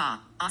familiar caw,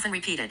 often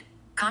repeated.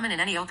 Common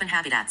in any open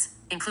habitats,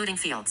 including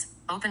fields,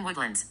 open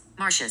woodlands,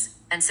 marshes,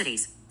 and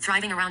cities.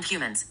 Thriving around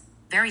humans.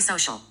 Very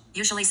social,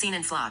 usually seen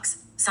in flocks,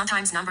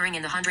 sometimes numbering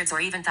in the hundreds or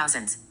even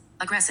thousands.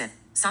 Aggressive,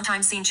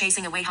 sometimes seen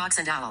chasing away hawks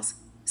and owls.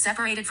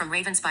 Separated from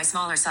ravens by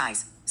smaller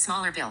size,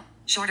 smaller bill,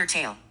 shorter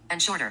tail,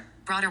 and shorter,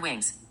 broader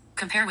wings.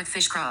 Compare with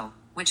fish crow,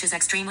 which is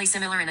extremely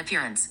similar in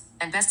appearance,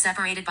 and best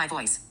separated by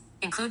voice.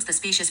 Includes the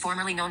species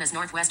formerly known as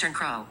northwestern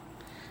crow.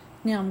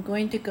 Now I'm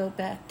going to go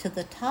back to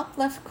the top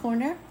left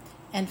corner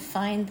and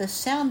find the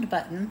sound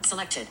button.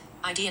 Selected.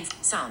 ID and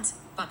sounds.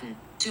 Button.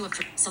 2 of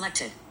 3.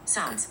 Selected.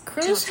 Sounds. 2 of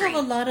Crows 3.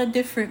 have a lot of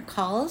different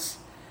calls,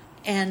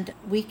 and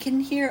we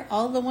can hear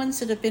all the ones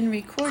that have been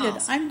recorded.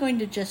 Calls. I'm going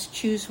to just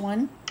choose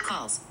one.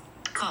 Calls.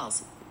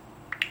 Calls.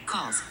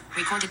 Calls.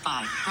 Recorded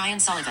by Brian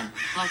Sullivan.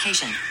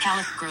 Location.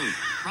 Calif. Group.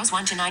 Rows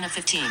 1 to 9 of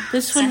 15.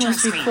 This one Center was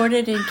of screen.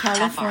 recorded in Tab bar.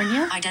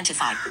 California,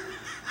 Identify.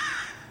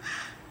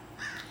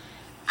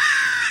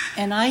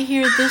 and I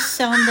hear this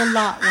sound a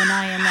lot when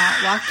I am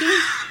out walking.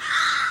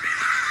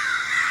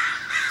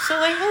 So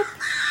I hope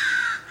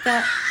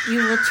that you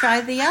will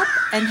try the app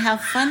and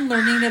have fun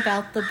learning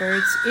about the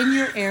birds in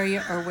your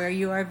area or where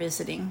you are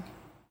visiting.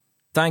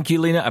 Thank you,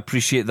 Lena.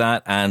 Appreciate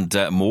that. And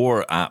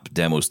more app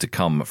demos to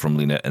come from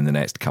Lena in the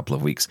next couple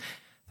of weeks.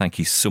 Thank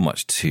you so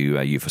much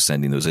to you for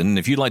sending those in. And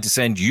if you'd like to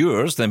send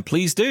yours, then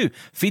please do.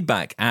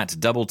 Feedback at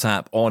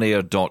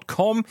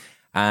doubletaponair.com.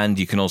 And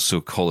you can also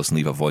call us and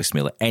leave a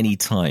voicemail at any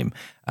time.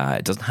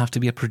 It doesn't have to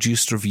be a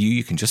produced review.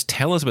 You can just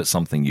tell us about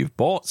something you've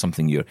bought,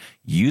 something you're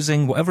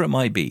using, whatever it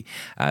might be.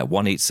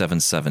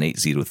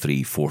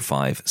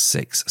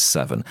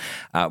 1-877-803-4567.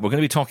 We're going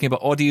to be talking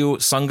about audio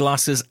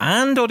sunglasses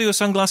and audio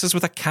sunglasses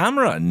with a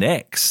camera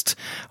next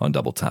on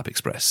Double Tap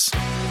Express.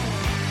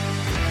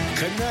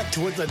 Connect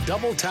with the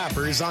Double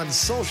Tappers on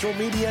social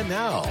media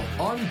now.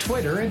 On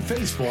Twitter and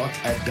Facebook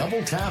at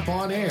Double Tap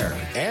On Air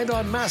and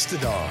on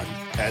Mastodon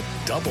at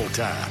Double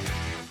Tap.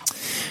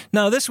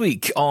 Now, this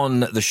week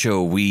on the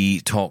show, we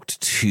talked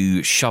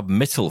to Shub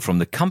Mittal from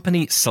the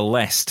company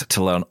Seleste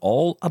to learn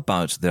all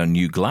about their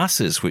new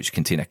glasses, which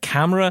contain a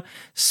camera,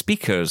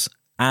 speakers,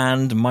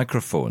 and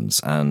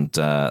microphones. And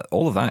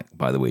all of that,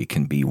 by the way,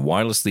 can be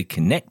wirelessly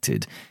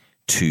connected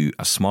to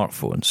a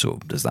smartphone.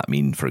 So does that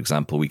mean, for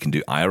example, we can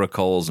do Ira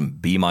calls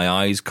and Be My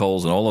Eyes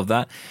calls and all of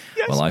that?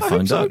 Yes, well, I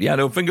found out. Yeah,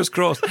 no, fingers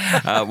crossed.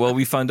 Well,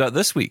 we found out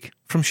this week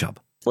from Shub.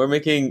 We're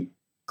making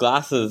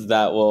glasses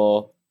that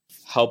will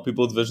help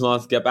people with visual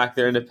loss get back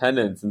their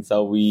independence. And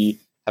so we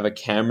have a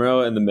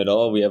camera in the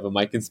middle, we have a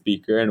mic and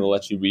speaker, and we'll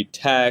let you read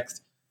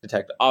text,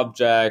 detect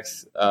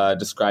objects,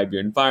 describe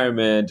your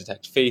environment,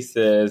 detect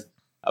faces.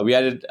 We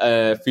added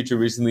a feature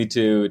recently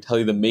to tell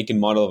you the make and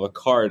model of a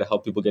car to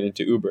help people get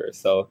into Uber.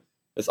 So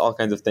there's all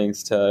kinds of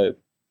things to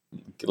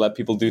let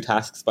people do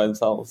tasks by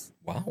themselves.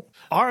 Wow.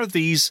 Are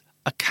these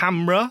a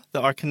camera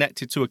that are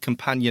connected to a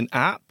companion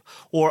app,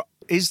 or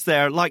is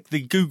there, like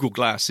the Google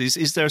glasses,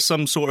 is there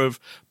some sort of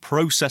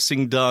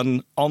processing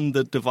done on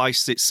the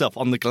device itself,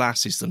 on the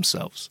glasses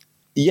themselves?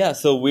 Yeah,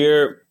 so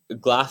we're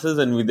glasses,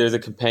 and there's a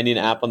companion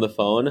app on the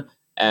phone,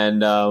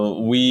 and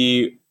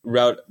we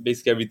route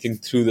basically everything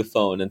through the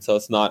phone. And so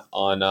it's not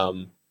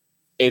on,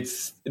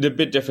 it's a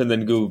bit different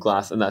than Google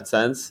Glass in that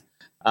sense.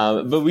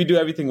 But we do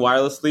everything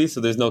wirelessly,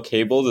 so there's no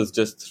cables. It's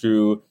just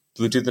through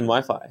Bluetooth and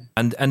Wi-Fi.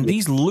 And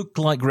these look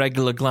like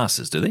regular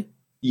glasses, do they?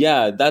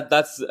 Yeah,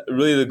 that's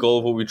really the goal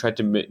of what we tried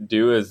to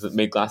do, is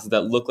make glasses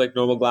that look like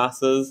normal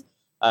glasses.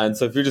 And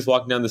so if you're just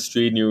walking down the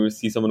street and you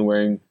see someone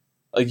wearing,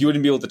 like, you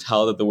wouldn't be able to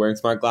tell that they're wearing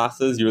smart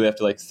glasses. You really have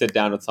to, like, sit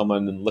down with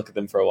someone and look at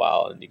them for a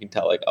while, and you can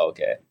tell, like, oh,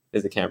 okay,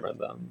 there's a camera in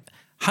them.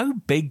 How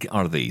big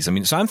are these? I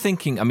mean, so I'm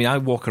thinking, I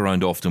walk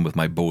around often with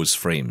my Bose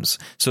frames.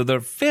 So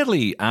they're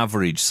fairly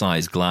average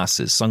size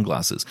glasses,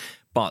 sunglasses.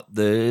 But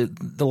the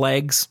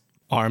legs...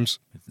 Arms.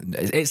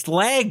 It's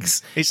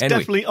legs. It's anyway,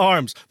 definitely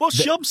arms. Well,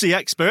 Shub's the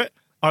expert.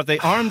 Are they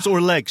arms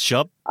or legs,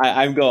 Shub?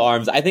 I go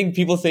arms. I think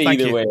people say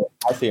Thank either you. way.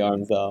 I say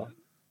arms, though.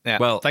 Yeah,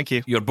 well, thank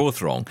you. You're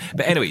both wrong.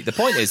 But anyway, the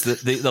point is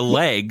that the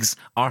legs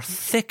are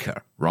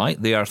thicker,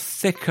 right? They are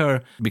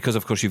thicker because,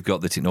 of course, you've got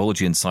the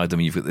technology inside them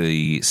and you've got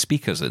the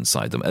speakers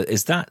inside them.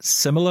 Is that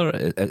similar?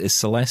 Is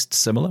Seleste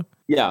similar?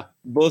 Yeah,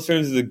 both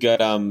frames is a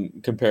good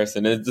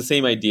comparison. It's the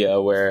same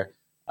idea where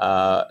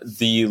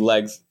the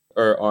legs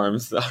or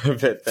arms are a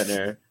bit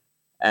thinner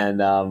and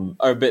are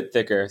a bit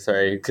thicker,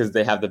 because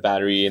they have the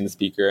battery and the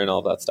speaker and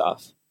all that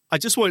stuff. I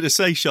just wanted to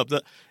say, Shub,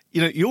 that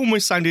you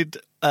almost sounded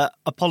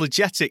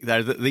apologetic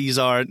there that these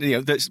are,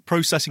 that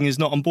processing is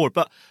not on board.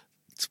 But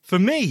for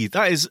me,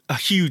 that is a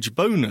huge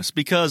bonus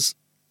because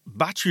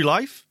battery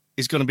life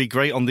is going to be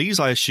great on these,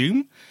 I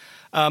assume.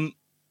 And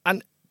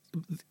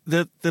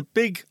the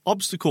big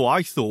obstacle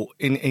I thought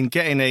in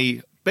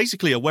getting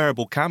basically a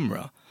wearable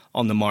camera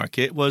on the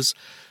market was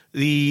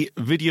the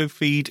video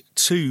feed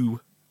to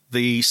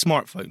the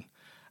smartphone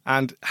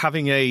and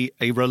having a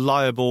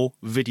reliable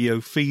video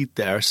feed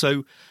there.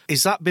 So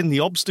has that been the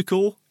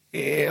obstacle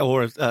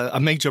or a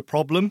major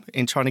problem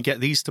in trying to get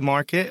these to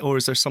market, or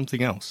is there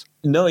something else?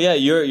 No, yeah,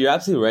 you're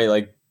absolutely right.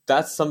 Like,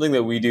 that's something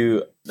that we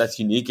do that's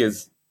unique,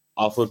 is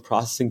offload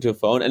processing to a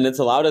phone. And it's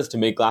allowed us to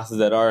make glasses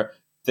that are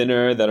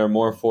thinner, that are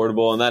more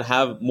affordable, and that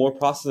have more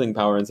processing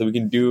power. And so we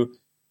can do,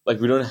 like,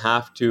 we don't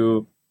have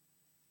to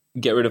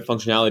get rid of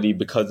functionality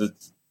because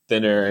it's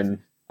thinner and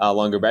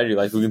longer battery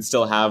life. We can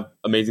still have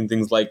amazing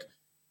things like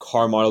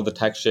car model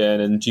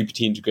detection and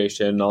GPT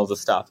integration and all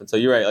this stuff. And so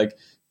you're right, like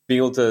being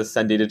able to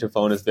send data to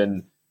phone has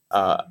been,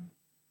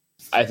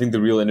 I think,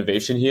 the real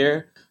innovation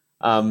here.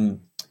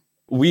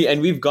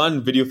 We've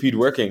gotten video feed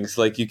working.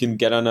 So like you can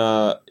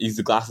use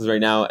the glasses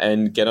right now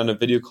and get on a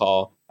video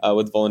call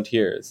with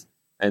volunteers.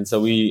 And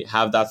so we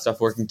have that stuff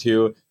working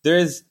too.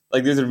 There's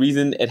a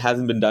reason it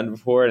hasn't been done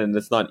before, and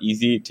it's not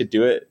easy to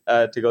do it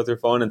to go through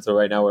phone. And so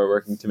right now we're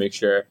working to make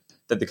sure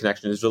that the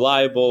connection is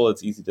reliable,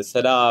 it's easy to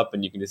set up,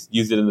 and you can just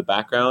use it in the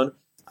background.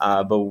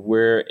 But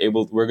we're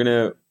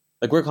confident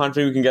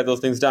we can get those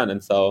things done.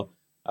 And so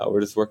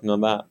we're just working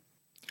on that.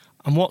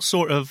 And what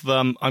sort of,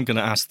 I'm going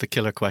to ask the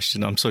killer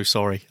question. I'm so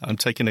sorry. I'm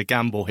taking a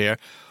gamble here.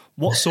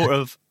 What sort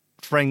of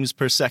frames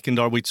per second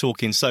are we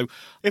talking? So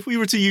if we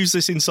were to use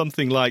this in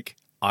something like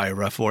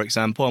IRA, for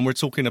example, and we're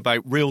talking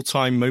about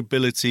real-time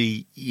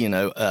mobility,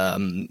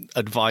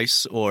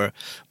 advice, or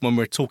when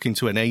we're talking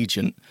to an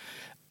agent,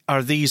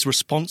 are these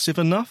responsive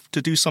enough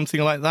to do something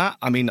like that?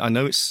 I mean, I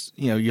know it's,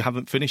 you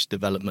haven't finished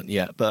development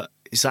yet, but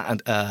is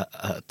that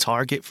a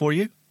target for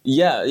you?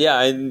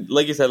 Yeah. And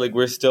like you said, like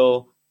we're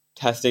still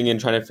testing and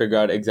trying to figure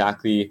out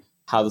exactly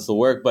how this will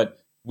work. But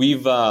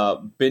we've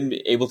been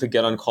able to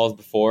get on calls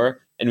before,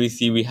 and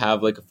we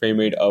have like a frame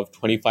rate of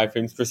 25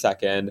 frames per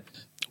second.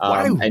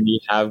 Wow. And you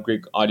have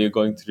great audio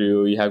going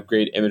through, you have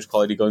great image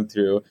quality going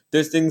through.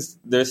 There's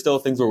still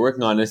things we're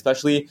working on, and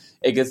especially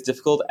it gets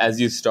difficult as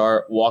you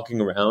start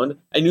walking around.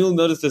 And you'll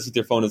notice this with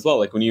your phone as well.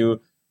 Like when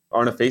you are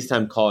on a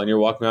FaceTime call and you're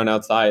walking around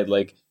outside,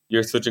 like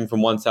you're switching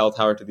from one cell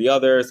tower to the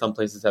other. Some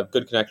places have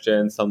good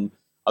connection, some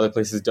other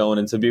places don't.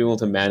 And so being able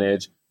to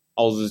manage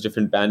all those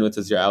different bandwidths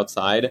as you're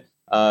outside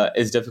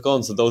is difficult.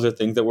 And so those are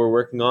things that we're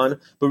working on.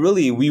 But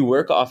really, we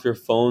work off your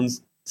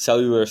phone's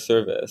cellular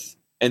service.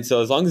 And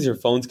so as long as your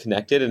phone's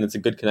connected and it's a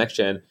good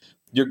connection,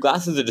 your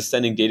glasses are just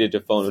sending data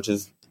to phone, which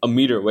is a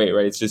meter away,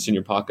 right? It's just in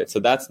your pocket. So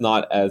that's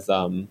not as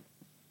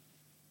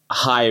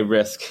high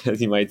risk,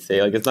 as you might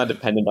say. Like it's not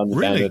dependent on the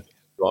bandwidth.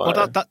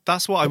 Well,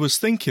 that's what I was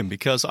thinking,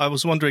 because I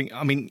was wondering,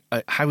 I mean,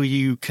 how are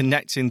you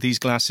connecting these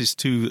glasses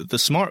to the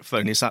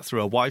smartphone? Is that through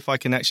a Wi-Fi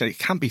connection? It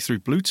can't be through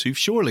Bluetooth.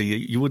 Surely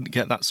you wouldn't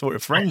get that sort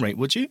of frame rate,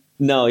 would you?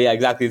 No, yeah,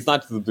 exactly. It's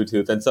not through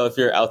Bluetooth. And so if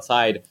you're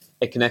outside,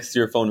 it connects to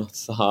your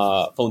phone's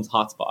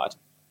hotspot.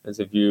 And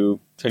so if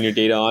you turn your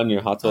data on,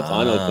 your hotspot's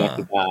on, it'll connect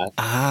to that.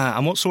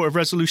 And what sort of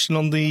resolution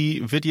on the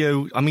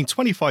video? I mean,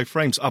 25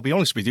 frames, I'll be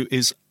honest with you,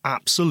 is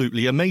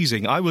absolutely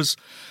amazing.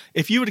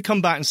 If you would have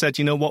come back and said,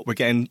 you know what, we're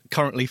getting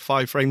currently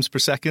 5 frames per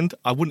second,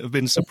 I wouldn't have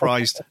been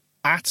surprised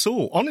at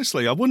all.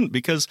 Honestly, I wouldn't,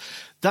 because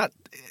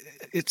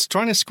it's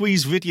trying to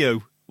squeeze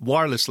video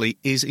wirelessly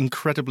is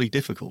incredibly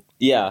difficult.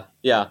 Yeah.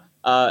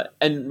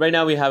 And right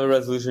now we have a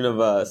resolution of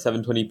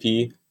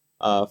 720p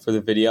for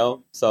the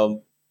video.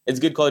 So it's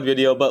good quality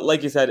video, but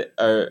like you said,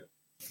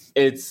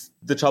 it's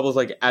the trouble is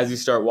like as you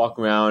start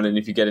walking around and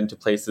if you get into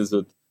places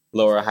with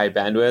lower or high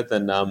bandwidth,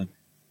 and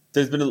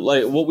there's been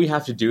like what we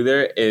have to do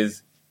there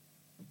is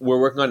we're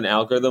working on an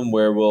algorithm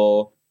where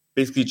we'll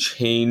basically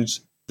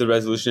change the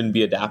resolution and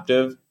be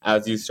adaptive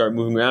as you start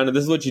moving around. And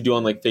this is what you do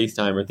on like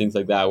FaceTime or things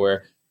like that,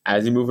 where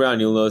as you move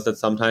around, you'll notice that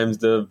sometimes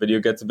the video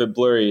gets a bit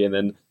blurry and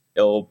then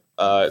it'll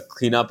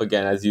clean up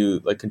again as you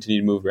like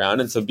continue to move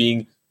around. And so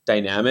being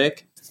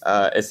dynamic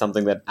is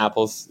something that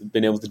Apple's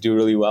been able to do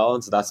really well.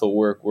 And so that's what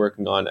we're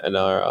working on in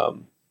our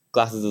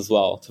glasses as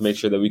well, to make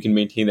sure that we can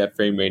maintain that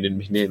frame rate and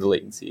maintain the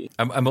latency.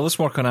 And will this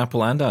work on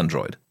Apple and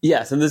Android?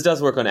 Yes, and this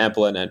does work on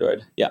Apple and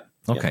Android. Yeah.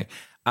 Okay.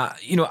 Yeah.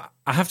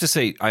 I have to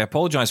say, I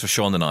apologize for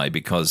Sean and I,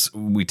 because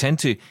we tend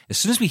to, as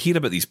soon as we hear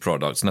about these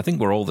products, and I think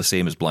we're all the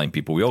same as blind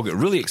people, we all get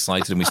really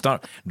excited and we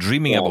start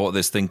dreaming about what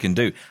this thing can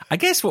do. I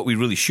guess what we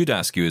really should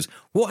ask you is,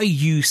 what are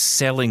you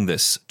selling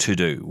this to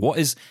do? What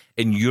is,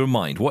 in your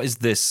mind, what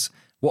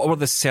are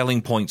the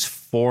selling points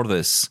for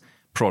this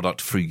product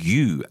for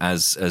you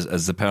as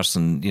the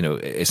person,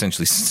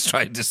 essentially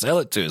trying to sell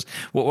it to us?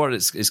 What are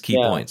its key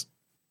points?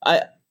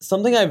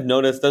 Something I've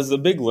noticed, there's a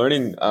big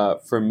learning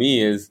for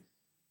me is,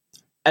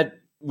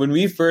 when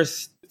we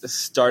first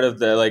started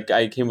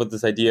I came with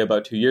this idea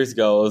about 2 years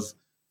ago, was,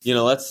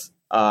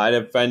 I had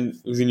a friend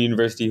who's in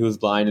university who's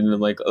blind, and I'm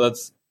like,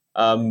 let's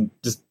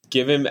just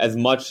give him as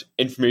much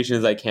information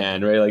as I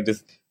can, right? Like,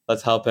 just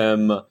let's help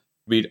him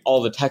read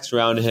all the text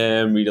around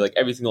him, read like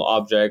every single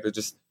object,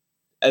 just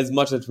as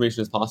much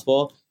information as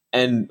possible.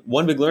 And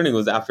one big learning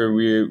was after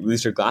we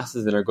released our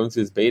glasses and are going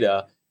through this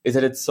beta, is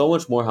that it's so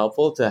much more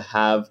helpful to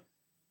have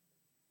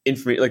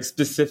like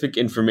specific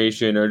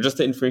information or just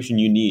the information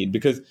you need,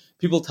 because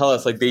people tell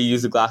us like they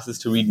use the glasses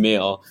to read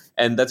mail,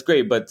 and that's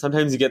great, but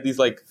sometimes you get these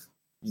like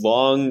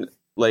long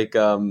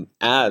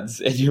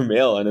ads in your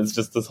mail, and it's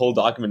just this whole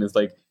document is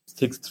like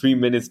takes 3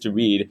 minutes to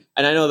read.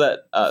 And I know that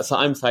so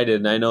I'm sighted,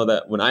 and I know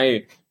that when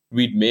I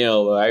read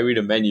mail or I read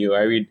a menu or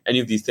I read any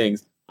of these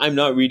things, I'm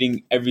not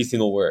reading every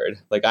single word.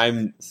 Like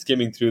I'm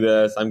skimming through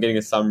this, I'm getting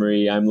a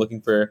summary, I'm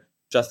looking for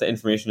just the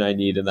information I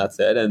need, and that's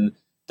it. And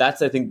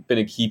that's, I think, been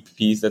a key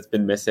piece that's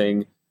been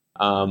missing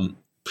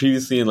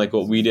previously in like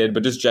what we did,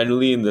 but just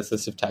generally in the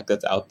assistive tech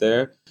that's out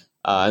there.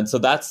 And so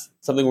that's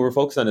something we're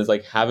focused on, is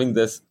like having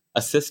this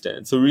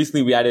assistant. So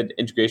recently we added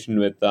integration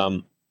with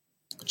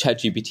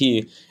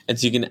ChatGPT, and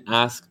so you can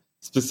ask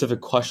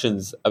specific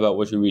questions about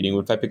what you're reading.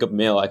 If I pick up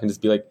mail, I can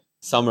just be like,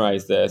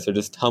 summarize this, or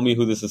just tell me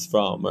who this is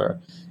from. Or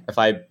if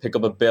I pick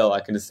up a bill,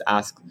 I can just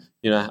ask,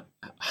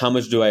 how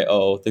much do I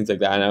owe, things like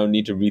that. And I don't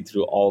need to read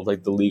through all of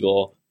like the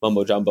legal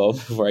mumbo jumbo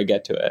before I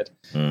get to it.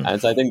 And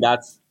so I think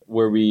that's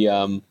where we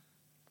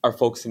are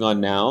focusing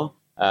on now,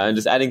 and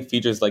just adding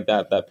features like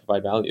that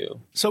provide value.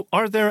 So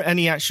are there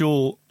any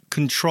actual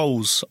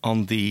controls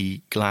on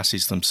the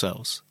glasses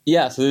themselves?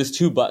 Yeah, so there's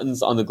 2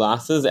 buttons on the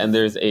glasses, and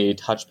there's a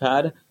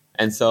touchpad.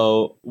 And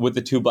so with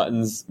the 2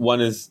 buttons,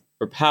 one is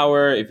for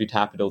power. If you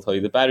tap it, it'll tell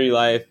you the battery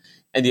life.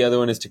 And the other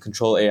one is to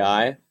control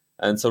AI.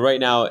 And so right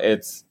now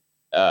it's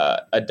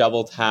a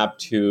double tap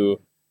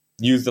to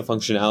use the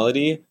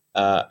functionality,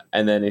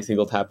 and then a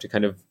single tap to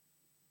kind of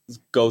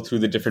go through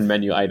the different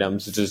menu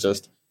items, which is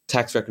just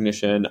text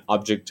recognition,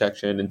 object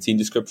detection, and scene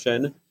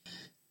description.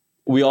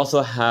 We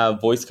also have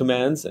voice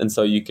commands, and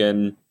so you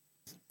can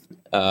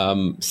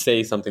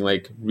say something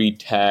like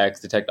read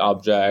text, detect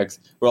objects.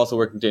 We're also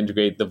working to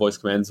integrate the voice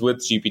commands with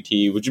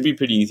GPT, which would be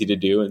pretty easy to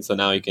do. And so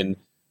now you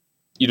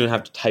don't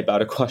have to type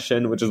out a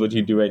question, which is what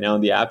you do right now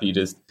in the app. You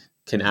just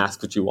can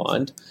ask what you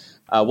want.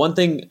 One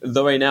thing,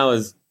 though, right now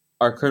is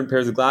our current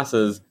pairs of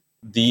glasses,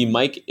 the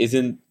mic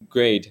isn't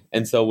great.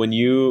 And so when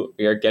you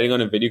are getting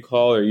on a video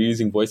call or you're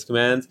using voice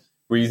commands,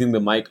 we're using the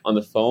mic on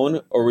the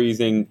phone, or we're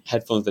using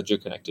headphones that you're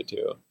connected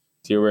to.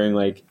 So you're wearing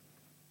like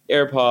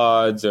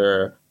AirPods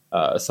or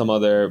some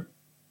other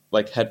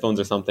like headphones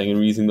or something, and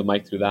we're using the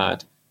mic through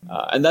that.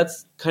 And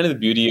that's kind of the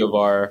beauty of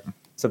our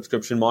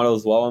subscription model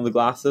as well on the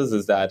glasses,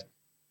 is that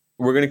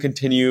we're going to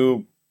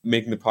continue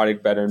making the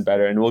product better and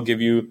better, and we'll give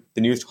you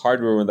the newest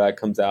hardware when that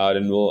comes out,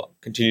 and we'll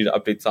continue to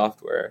update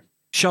software.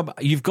 Shub,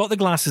 you've got the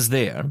glasses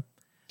there.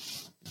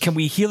 Can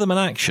we hear them in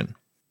action?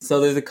 So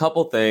there's a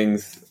couple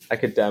things I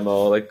could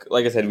demo. Like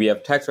I said, we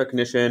have text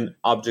recognition,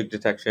 object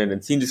detection,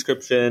 and scene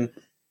description.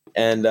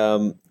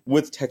 And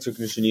with text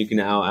recognition, you can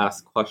now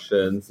ask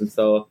questions. And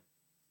so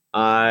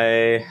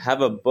I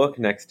have a book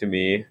next to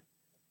me.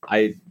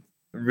 I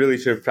really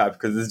should have prepped,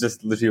 because this is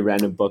just literally a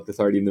random book that's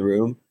already in the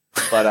room.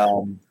 But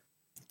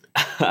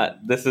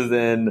this is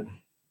an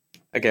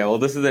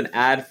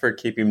ad for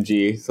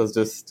KPMG. So let's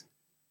just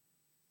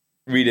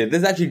read it.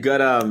 This is actually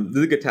good. This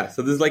is a good test.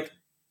 So this is like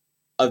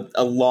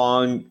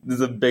this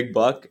is a big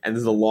book, and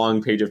this is a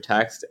long page of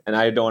text, and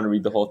I don't want to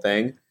read the whole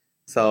thing.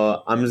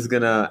 So I'm just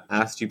going to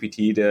ask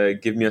GPT to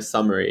give me a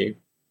summary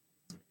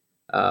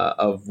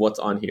of what's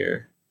on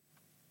here.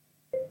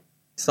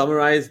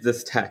 Summarize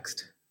this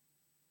text.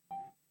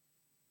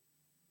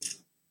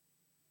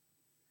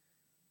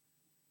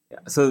 Yeah.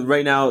 So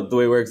right now, the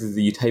way it works is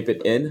that you type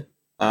it in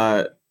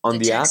on the app.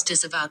 The text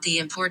is about the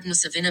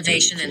importance of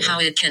innovation and how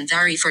it can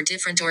vary for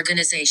different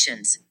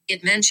organizations.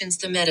 It mentions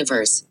the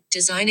metaverse,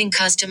 designing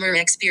customer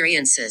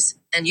experiences,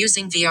 and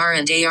using VR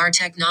and AR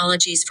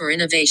technologies for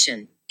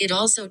innovation. It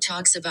also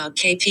talks about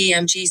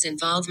KPMG's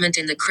involvement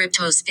in the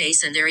crypto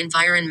space and their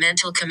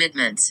environmental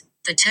commitments.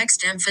 The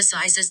text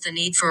emphasizes the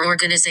need for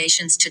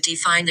organizations to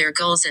define their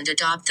goals and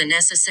adopt the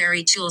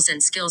necessary tools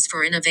and skills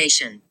for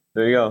innovation.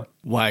 There you go.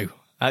 Wow.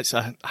 I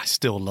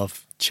still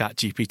love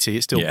ChatGPT.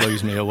 It still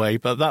blows me away,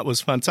 but that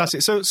was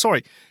fantastic. So,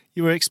 sorry,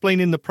 you were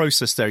explaining the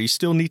process there. You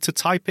still need to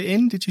type it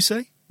in, did you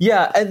say?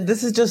 Yeah, and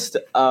this is just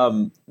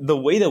the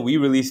way that we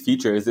release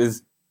features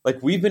is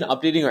like we've been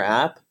updating our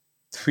app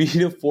 3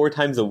 to 4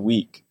 times a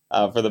week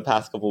for the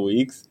past couple of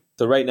weeks.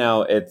 So right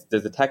now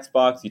there's a text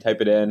box, you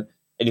type it in,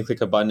 and you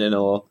click a button, and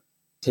it'll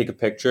take a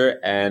picture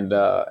and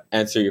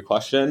answer your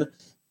question.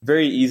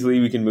 Very easily,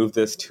 we can move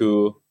this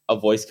to a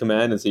voice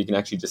command, and so you can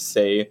actually just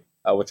say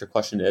what your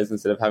question is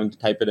instead of having to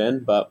type it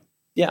in. But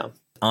yeah.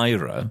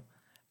 Ira.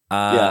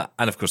 And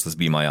of course, there's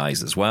Be My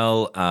Eyes as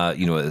well,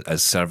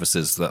 as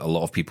services that a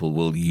lot of people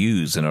will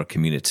use in our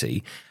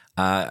community.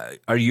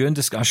 Are you in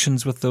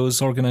discussions with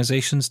those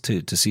organizations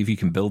to see if you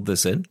can build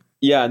this in?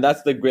 Yeah, and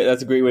that's a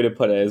great way to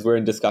put it, is we're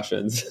in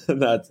discussions.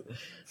 That's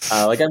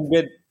I'm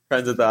good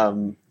friends with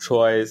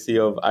Troy,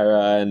 CEO of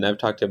Ira, and I've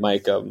talked to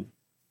Mike,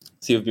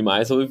 CEO of Be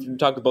My Eyes. So we've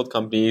talked to both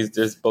companies.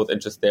 There's both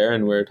interest there,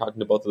 and we're talking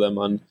to both of them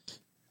on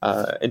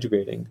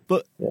integrating.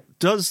 But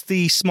does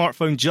the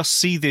smartphone just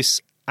see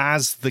this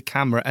as the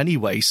camera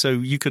anyway? So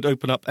you could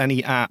open up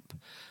any app,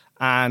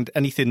 and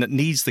anything that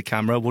needs the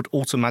camera would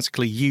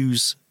automatically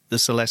use the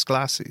Seleste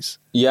glasses.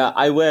 Yeah,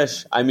 I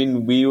wish. I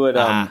mean, we would.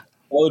 That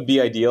would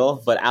be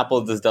ideal, but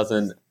Apple just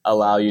doesn't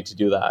allow you to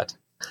do that.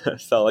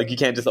 So you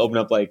can't just open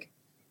up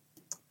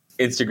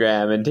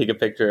Instagram and take a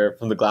picture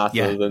from the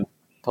glasses and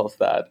post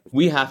that.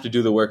 We have to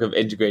do the work of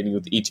integrating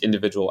with each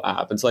individual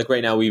app. And so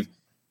right now we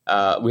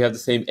have the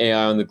same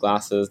AI on the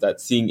glasses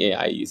that Seeing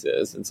AI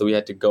uses. And so we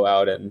had to go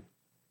out and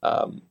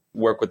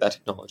work with that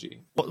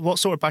technology. What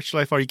sort of battery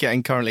life are you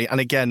getting currently?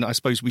 And again, I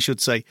suppose we should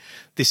say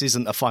this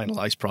isn't a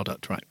finalized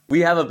product, right?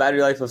 We have a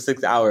battery life of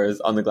 6 hours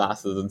on the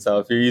glasses. And so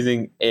if you're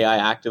using AI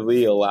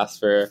actively, it'll last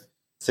for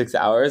 6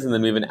 hours. And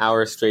then we have an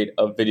hour straight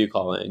of video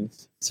calling.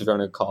 So if you're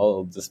on a call,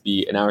 it'll just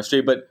be an hour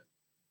straight. But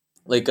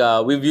like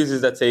we have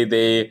users that say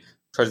they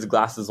charge the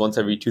glasses once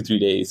every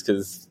 2-3 days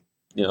because,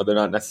 you know, they're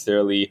not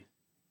necessarily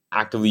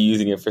actively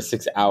using it for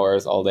 6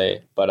 hours all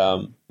day. But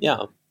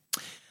yeah.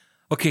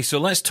 Okay, so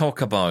let's talk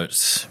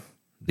about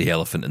the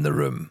elephant in the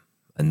room,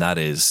 and that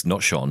is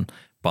not Sean,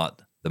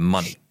 but the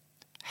money.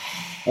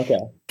 Okay.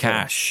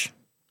 Cash.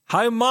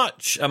 How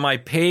much am I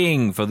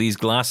paying for these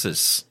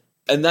glasses?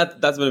 And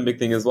that's been a big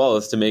thing as well,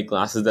 is to make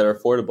glasses that are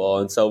affordable.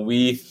 And so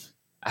we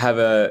have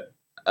a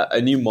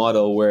new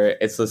model where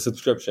it's a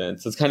subscription.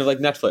 So it's kind of like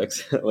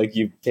Netflix. Like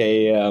you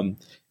pay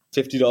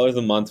 $50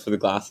 a month for the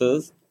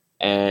glasses,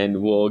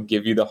 and we'll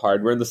give you the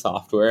hardware and the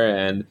software,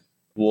 and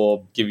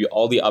we'll give you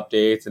all the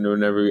updates, and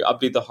whenever we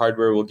update the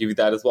hardware, we'll give you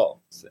that as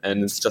well.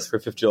 And it's just for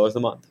 $50 a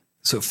month.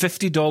 So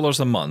 $50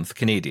 a month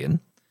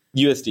Canadian?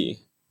 USD.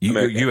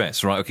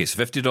 US, right. Okay,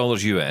 so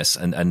 $50 US,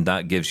 and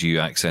that gives you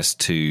access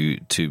to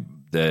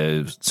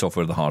the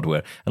software, the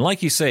hardware. And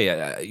like you say,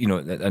 I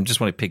just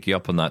want to pick you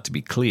up on that to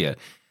be clear.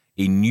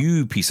 A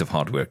new piece of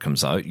hardware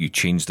comes out, you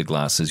change the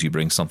glasses, you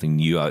bring something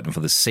new out, and for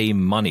the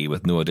same money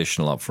with no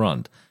additional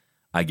upfront,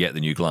 I get the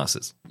new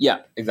glasses.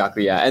 Yeah,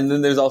 exactly. Yeah, and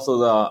then there's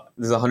also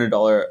there's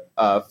 $100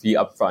 fee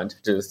up front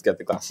to just get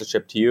the glasses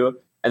shipped to you,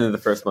 and then the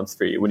first month's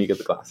free when you get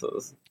the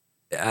glasses.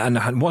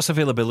 And what's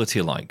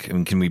availability like? I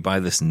mean, can we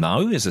buy this now?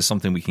 Is this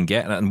something we can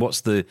get? And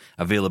what's the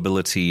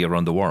availability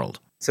around the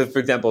world? So, for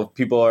example, if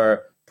people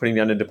are putting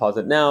down a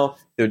deposit now,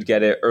 they would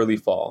get it early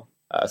fall.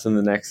 So in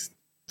the next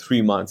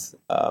 3 months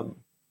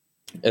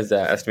is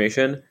the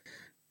estimation.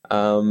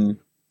 And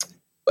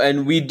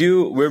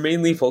we're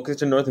mainly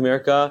focused in North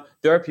America.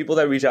 There are people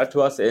that reach out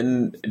to us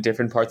in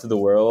different parts of the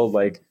world,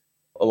 like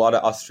a lot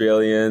of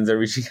Australians are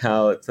reaching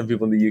out, some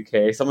people in the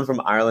UK, someone from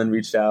Ireland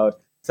reached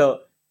out. So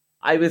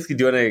I basically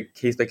do it on a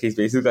case-by-case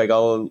basis. Like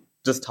I'll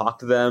just talk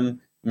to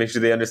them, make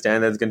sure they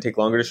understand that it's going to take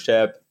longer to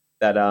ship,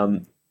 that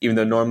even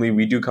though normally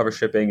we do cover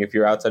shipping, if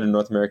you're outside of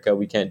North America,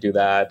 we can't do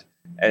that.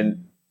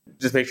 And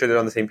just make sure they're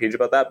on the same page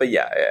about that. But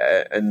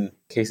yeah, in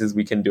cases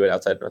we can do it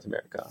outside North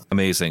America.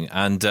 Amazing.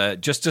 And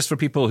just for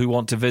people who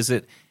want to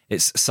visit,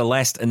 it's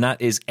Seleste, and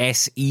that is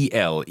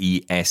SELESTE,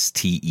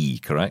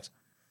 correct?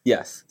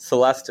 Yes,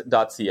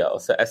 Seleste.co.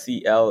 So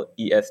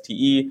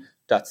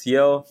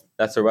SELESTE.co.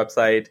 That's our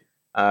website.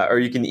 Or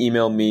you can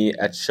email me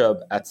at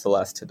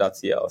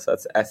shub@seleste.co. So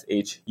that's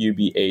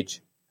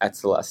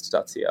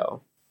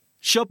SHUBH@seleste.co.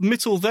 Shub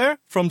Mittal there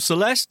from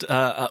Seleste.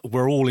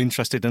 We're all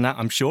interested in that,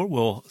 I'm sure.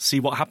 We'll see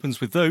what happens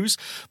with those.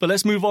 But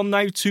let's move on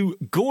now to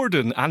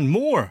Gordon and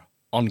more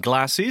on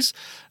glasses.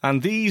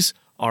 And these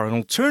are an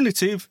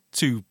alternative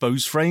to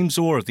Bose frames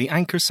or the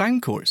Anker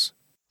Soundcores.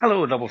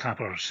 Hello, Double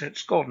Tappers.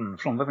 It's Gordon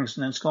from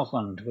Livingston in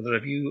Scotland with a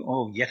review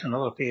of yet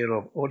another pair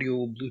of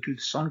audio Bluetooth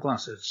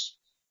sunglasses.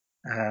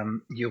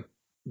 You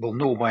will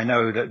know by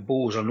now that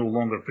Bose are no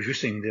longer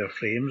producing their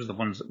frames, the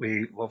ones that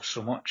we love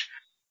so much,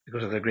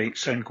 because of their great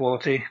sound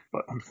quality,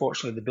 but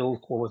unfortunately the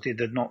build quality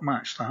did not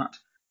match that,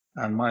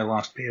 and my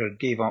last pair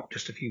gave up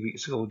just a few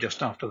weeks ago,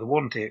 just after the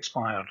warranty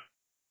expired.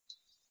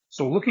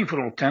 So looking for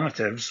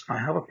alternatives, I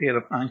have a pair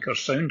of Anker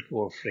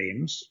Soundcore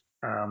frames.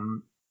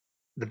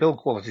 The build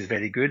quality is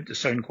very good, the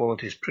sound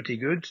quality is pretty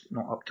good,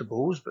 not up to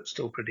Bose, but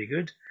still pretty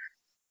good.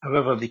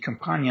 However, the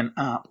companion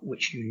app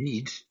which you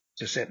need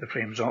to set the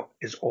frames up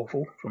is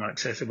awful from an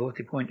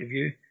accessibility point of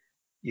view.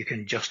 You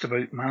can just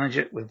about manage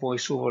it with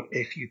VoiceOver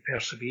if you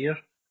persevere,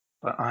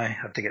 but I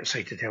had to get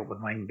sighted help with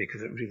mine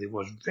because it really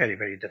was very,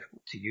 very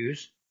difficult to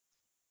use.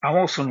 I'm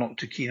also not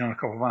too keen on a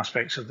couple of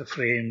aspects of the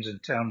frames in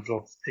terms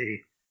of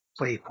the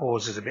play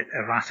pause is a bit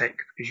erratic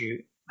because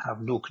you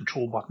have no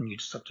control button, you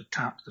just have to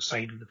tap the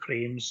side of the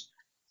frames,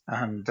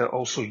 and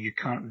also you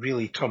can't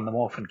really turn them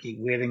off and keep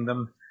wearing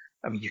them.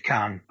 I mean, you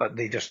can, but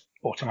they just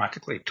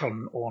automatically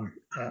turn on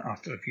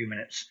after a few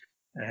minutes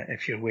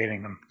if you're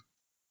wearing them.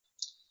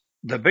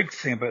 The big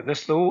thing about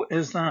this, though,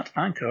 is that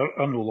Anker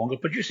are no longer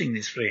producing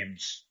these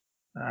frames.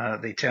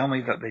 They tell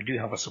me that they do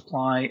have a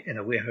supply in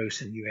a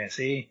warehouse in the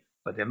USA,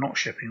 but they're not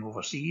shipping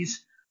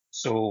overseas.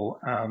 So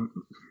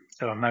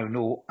there are now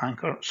no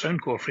Anker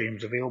Soundcore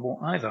frames available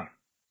either.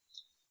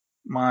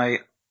 My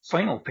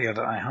final pair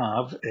that I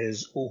have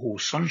is Oho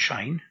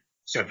Sunshine.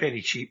 They're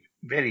very cheap,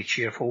 very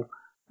cheerful,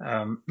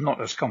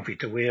 not as comfy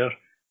to wear.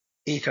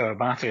 8-hour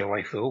battery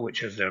life, though,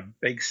 which is their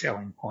big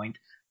selling point.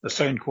 The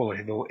sound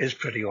quality, though, is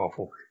pretty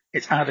awful.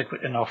 It's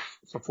adequate enough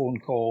for phone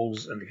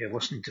calls and if you're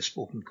listening to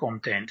spoken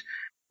content,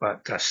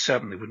 but I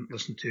certainly wouldn't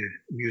listen to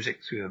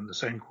music through them. The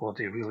sound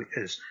quality really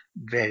is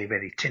very,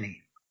 very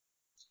tinny.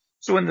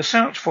 So in the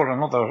search for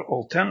another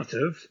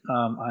alternative,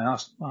 I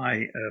asked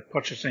my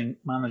purchasing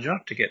manager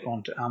to get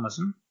onto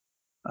Amazon.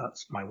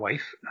 That's my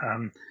wife.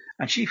 And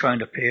she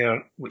found a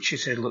pair which she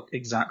said looked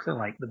exactly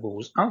like the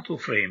Bose Alto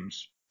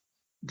frames.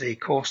 They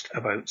cost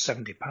about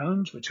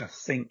 £70, which I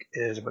think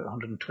is about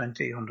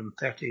 120,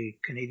 130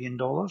 Canadian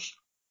dollars.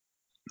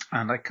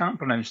 and I can't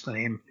pronounce the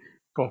name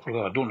properly.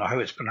 I don't know how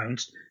it's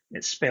pronounced.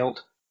 It's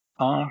spelt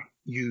Ruimen,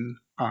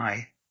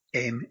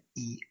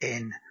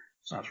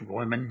 so that's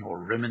Royman or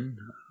Rimmon,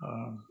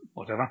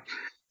 whatever.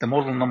 The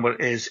model number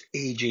is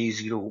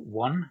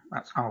AJ01,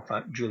 that's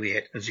Alpha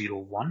Juliet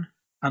 01,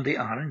 and they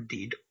are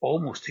indeed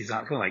almost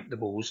exactly like the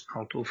Bose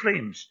Alto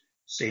frames.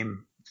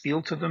 Same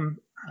feel to them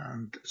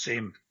and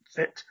same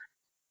fit.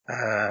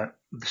 The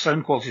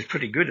sound quality is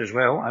pretty good as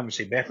well. I would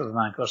say better than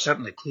Anchor,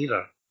 certainly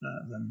clearer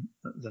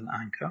than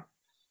Anchor.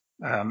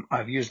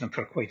 I've used them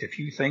for quite a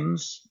few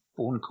things.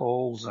 Phone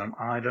calls,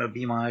 IDA,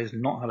 BMIs,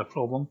 not had a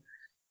problem.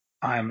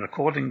 I am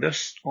recording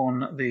this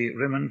on the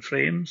Rimmon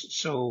frames,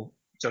 so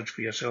judge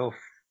for yourself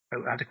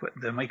how adequate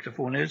the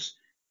microphone is.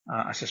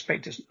 I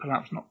suspect it's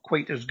perhaps not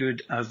quite as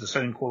good as the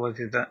sound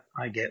quality that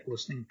I get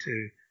listening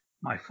to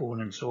my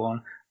phone and so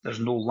on. There's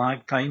no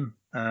lag time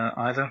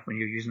either when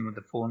you're using them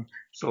with the phone,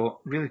 so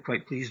really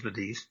quite pleased with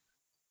these.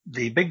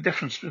 The big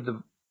difference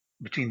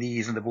between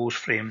these and the Bose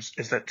frames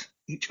is that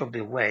each of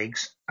the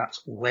legs,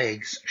 that's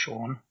legs,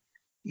 Sean,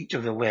 each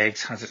of the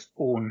legs has its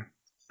own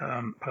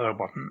power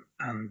button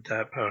and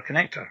power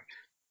connector.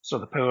 So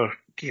the power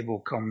cable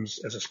comes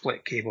as a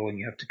split cable and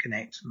you have to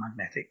connect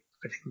magnetic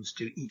fittings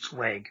to each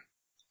leg.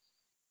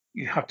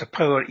 You have to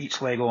power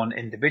each leg on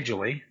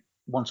individually.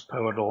 Once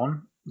powered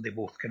on, they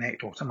both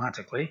connect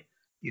automatically.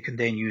 You can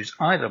then use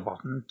either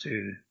button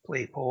to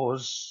play,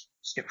 pause,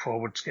 skip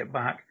forward, skip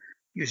back,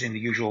 using the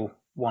usual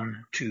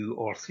 1, 2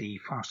 or 3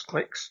 fast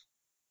clicks.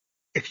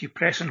 If you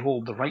press and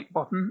hold the right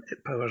button,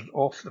 it powers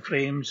off the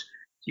frames.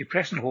 If you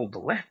press and hold the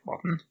left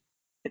button,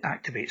 it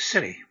activates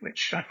Siri,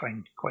 which I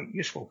find quite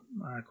useful.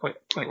 Quite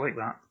like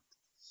that.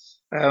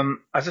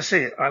 As I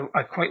say,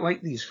 I quite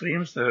like these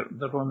frames,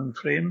 the Roman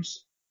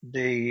frames.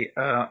 They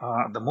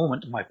are at the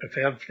moment my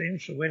preferred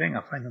frames for wearing.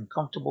 I find them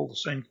comfortable. The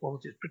sound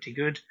quality is pretty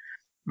good.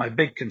 My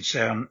big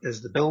concern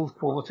is the build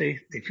quality.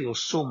 They feel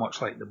so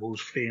much like the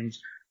Bose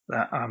frames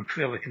that I'm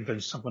fairly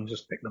convinced someone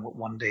just pick them up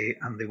one day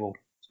and they will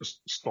just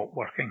stop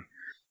working.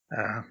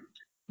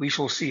 We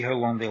shall see how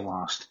long they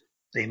last.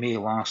 They may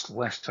last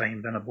less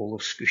time than a bowl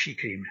of squishy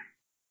cream.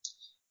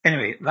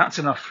 Anyway, that's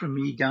enough from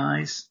me,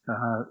 guys.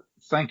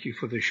 Thank you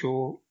for the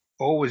show.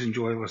 Always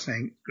enjoy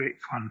listening. Great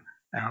fun.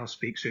 And I'll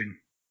speak soon.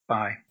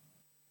 Bye.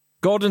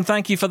 Gordon,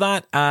 thank you for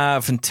that.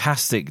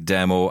 Fantastic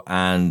demo,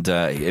 and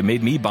it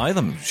made me buy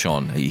them,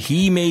 Sean.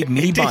 He made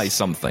me buy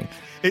something.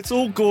 It's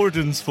all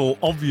Gordon's fault,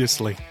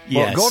 obviously. Well,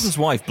 Yes. Gordon's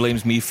wife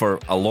blames me for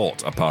a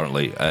lot,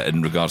 apparently,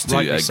 in regards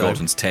to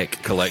Gordon's tech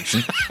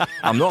collection.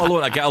 I'm not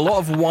alone. I get a lot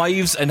of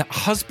wives and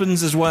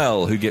husbands as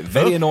well who get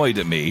very annoyed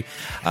at me.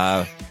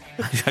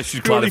 I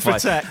should clarify. Only for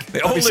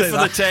tech. Only for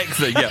the tech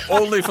thing. Yeah,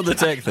 only for the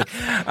tech thing.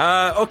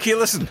 Okay,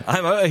 listen,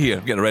 I'm out of here.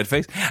 I'm getting a red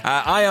face.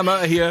 I am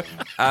out of here.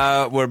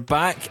 We're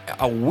back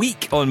a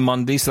week on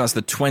Monday, so that's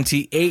the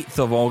 28th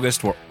of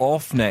August. We're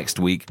off next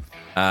week.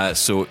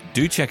 So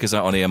do check us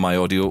out on AMI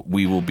Audio.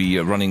 We will be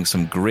running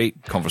some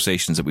great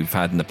conversations that we've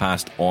had in the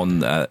past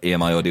on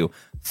AMI Audio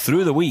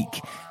through the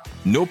week.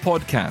 No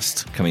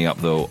podcast coming up,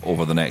 though,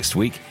 over the next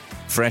week.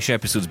 Fresh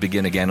episodes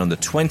begin again on the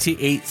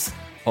 28th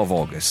of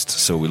August.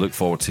 So we look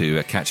forward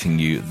to catching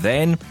you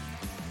then.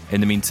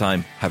 In the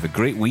meantime, have a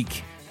great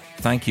week.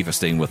 Thank you for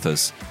staying with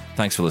us.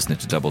 Thanks for listening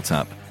to Double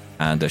Tap.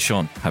 And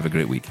Sean, have a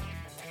great week.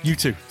 You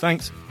too.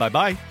 Thanks.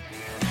 Bye-bye.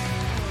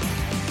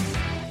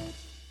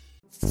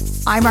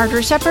 I'm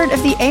Margaret Shepherd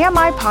of the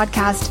AMI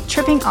podcast,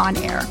 Tripping On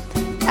Air.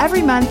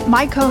 Every month,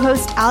 my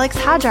co-host Alex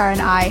Hajar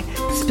and I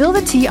spill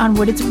the tea on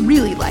what it's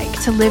really like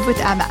to live with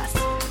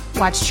MS.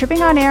 Watch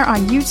Tripping On Air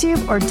on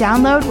YouTube or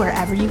download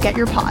wherever you get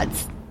your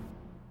pods.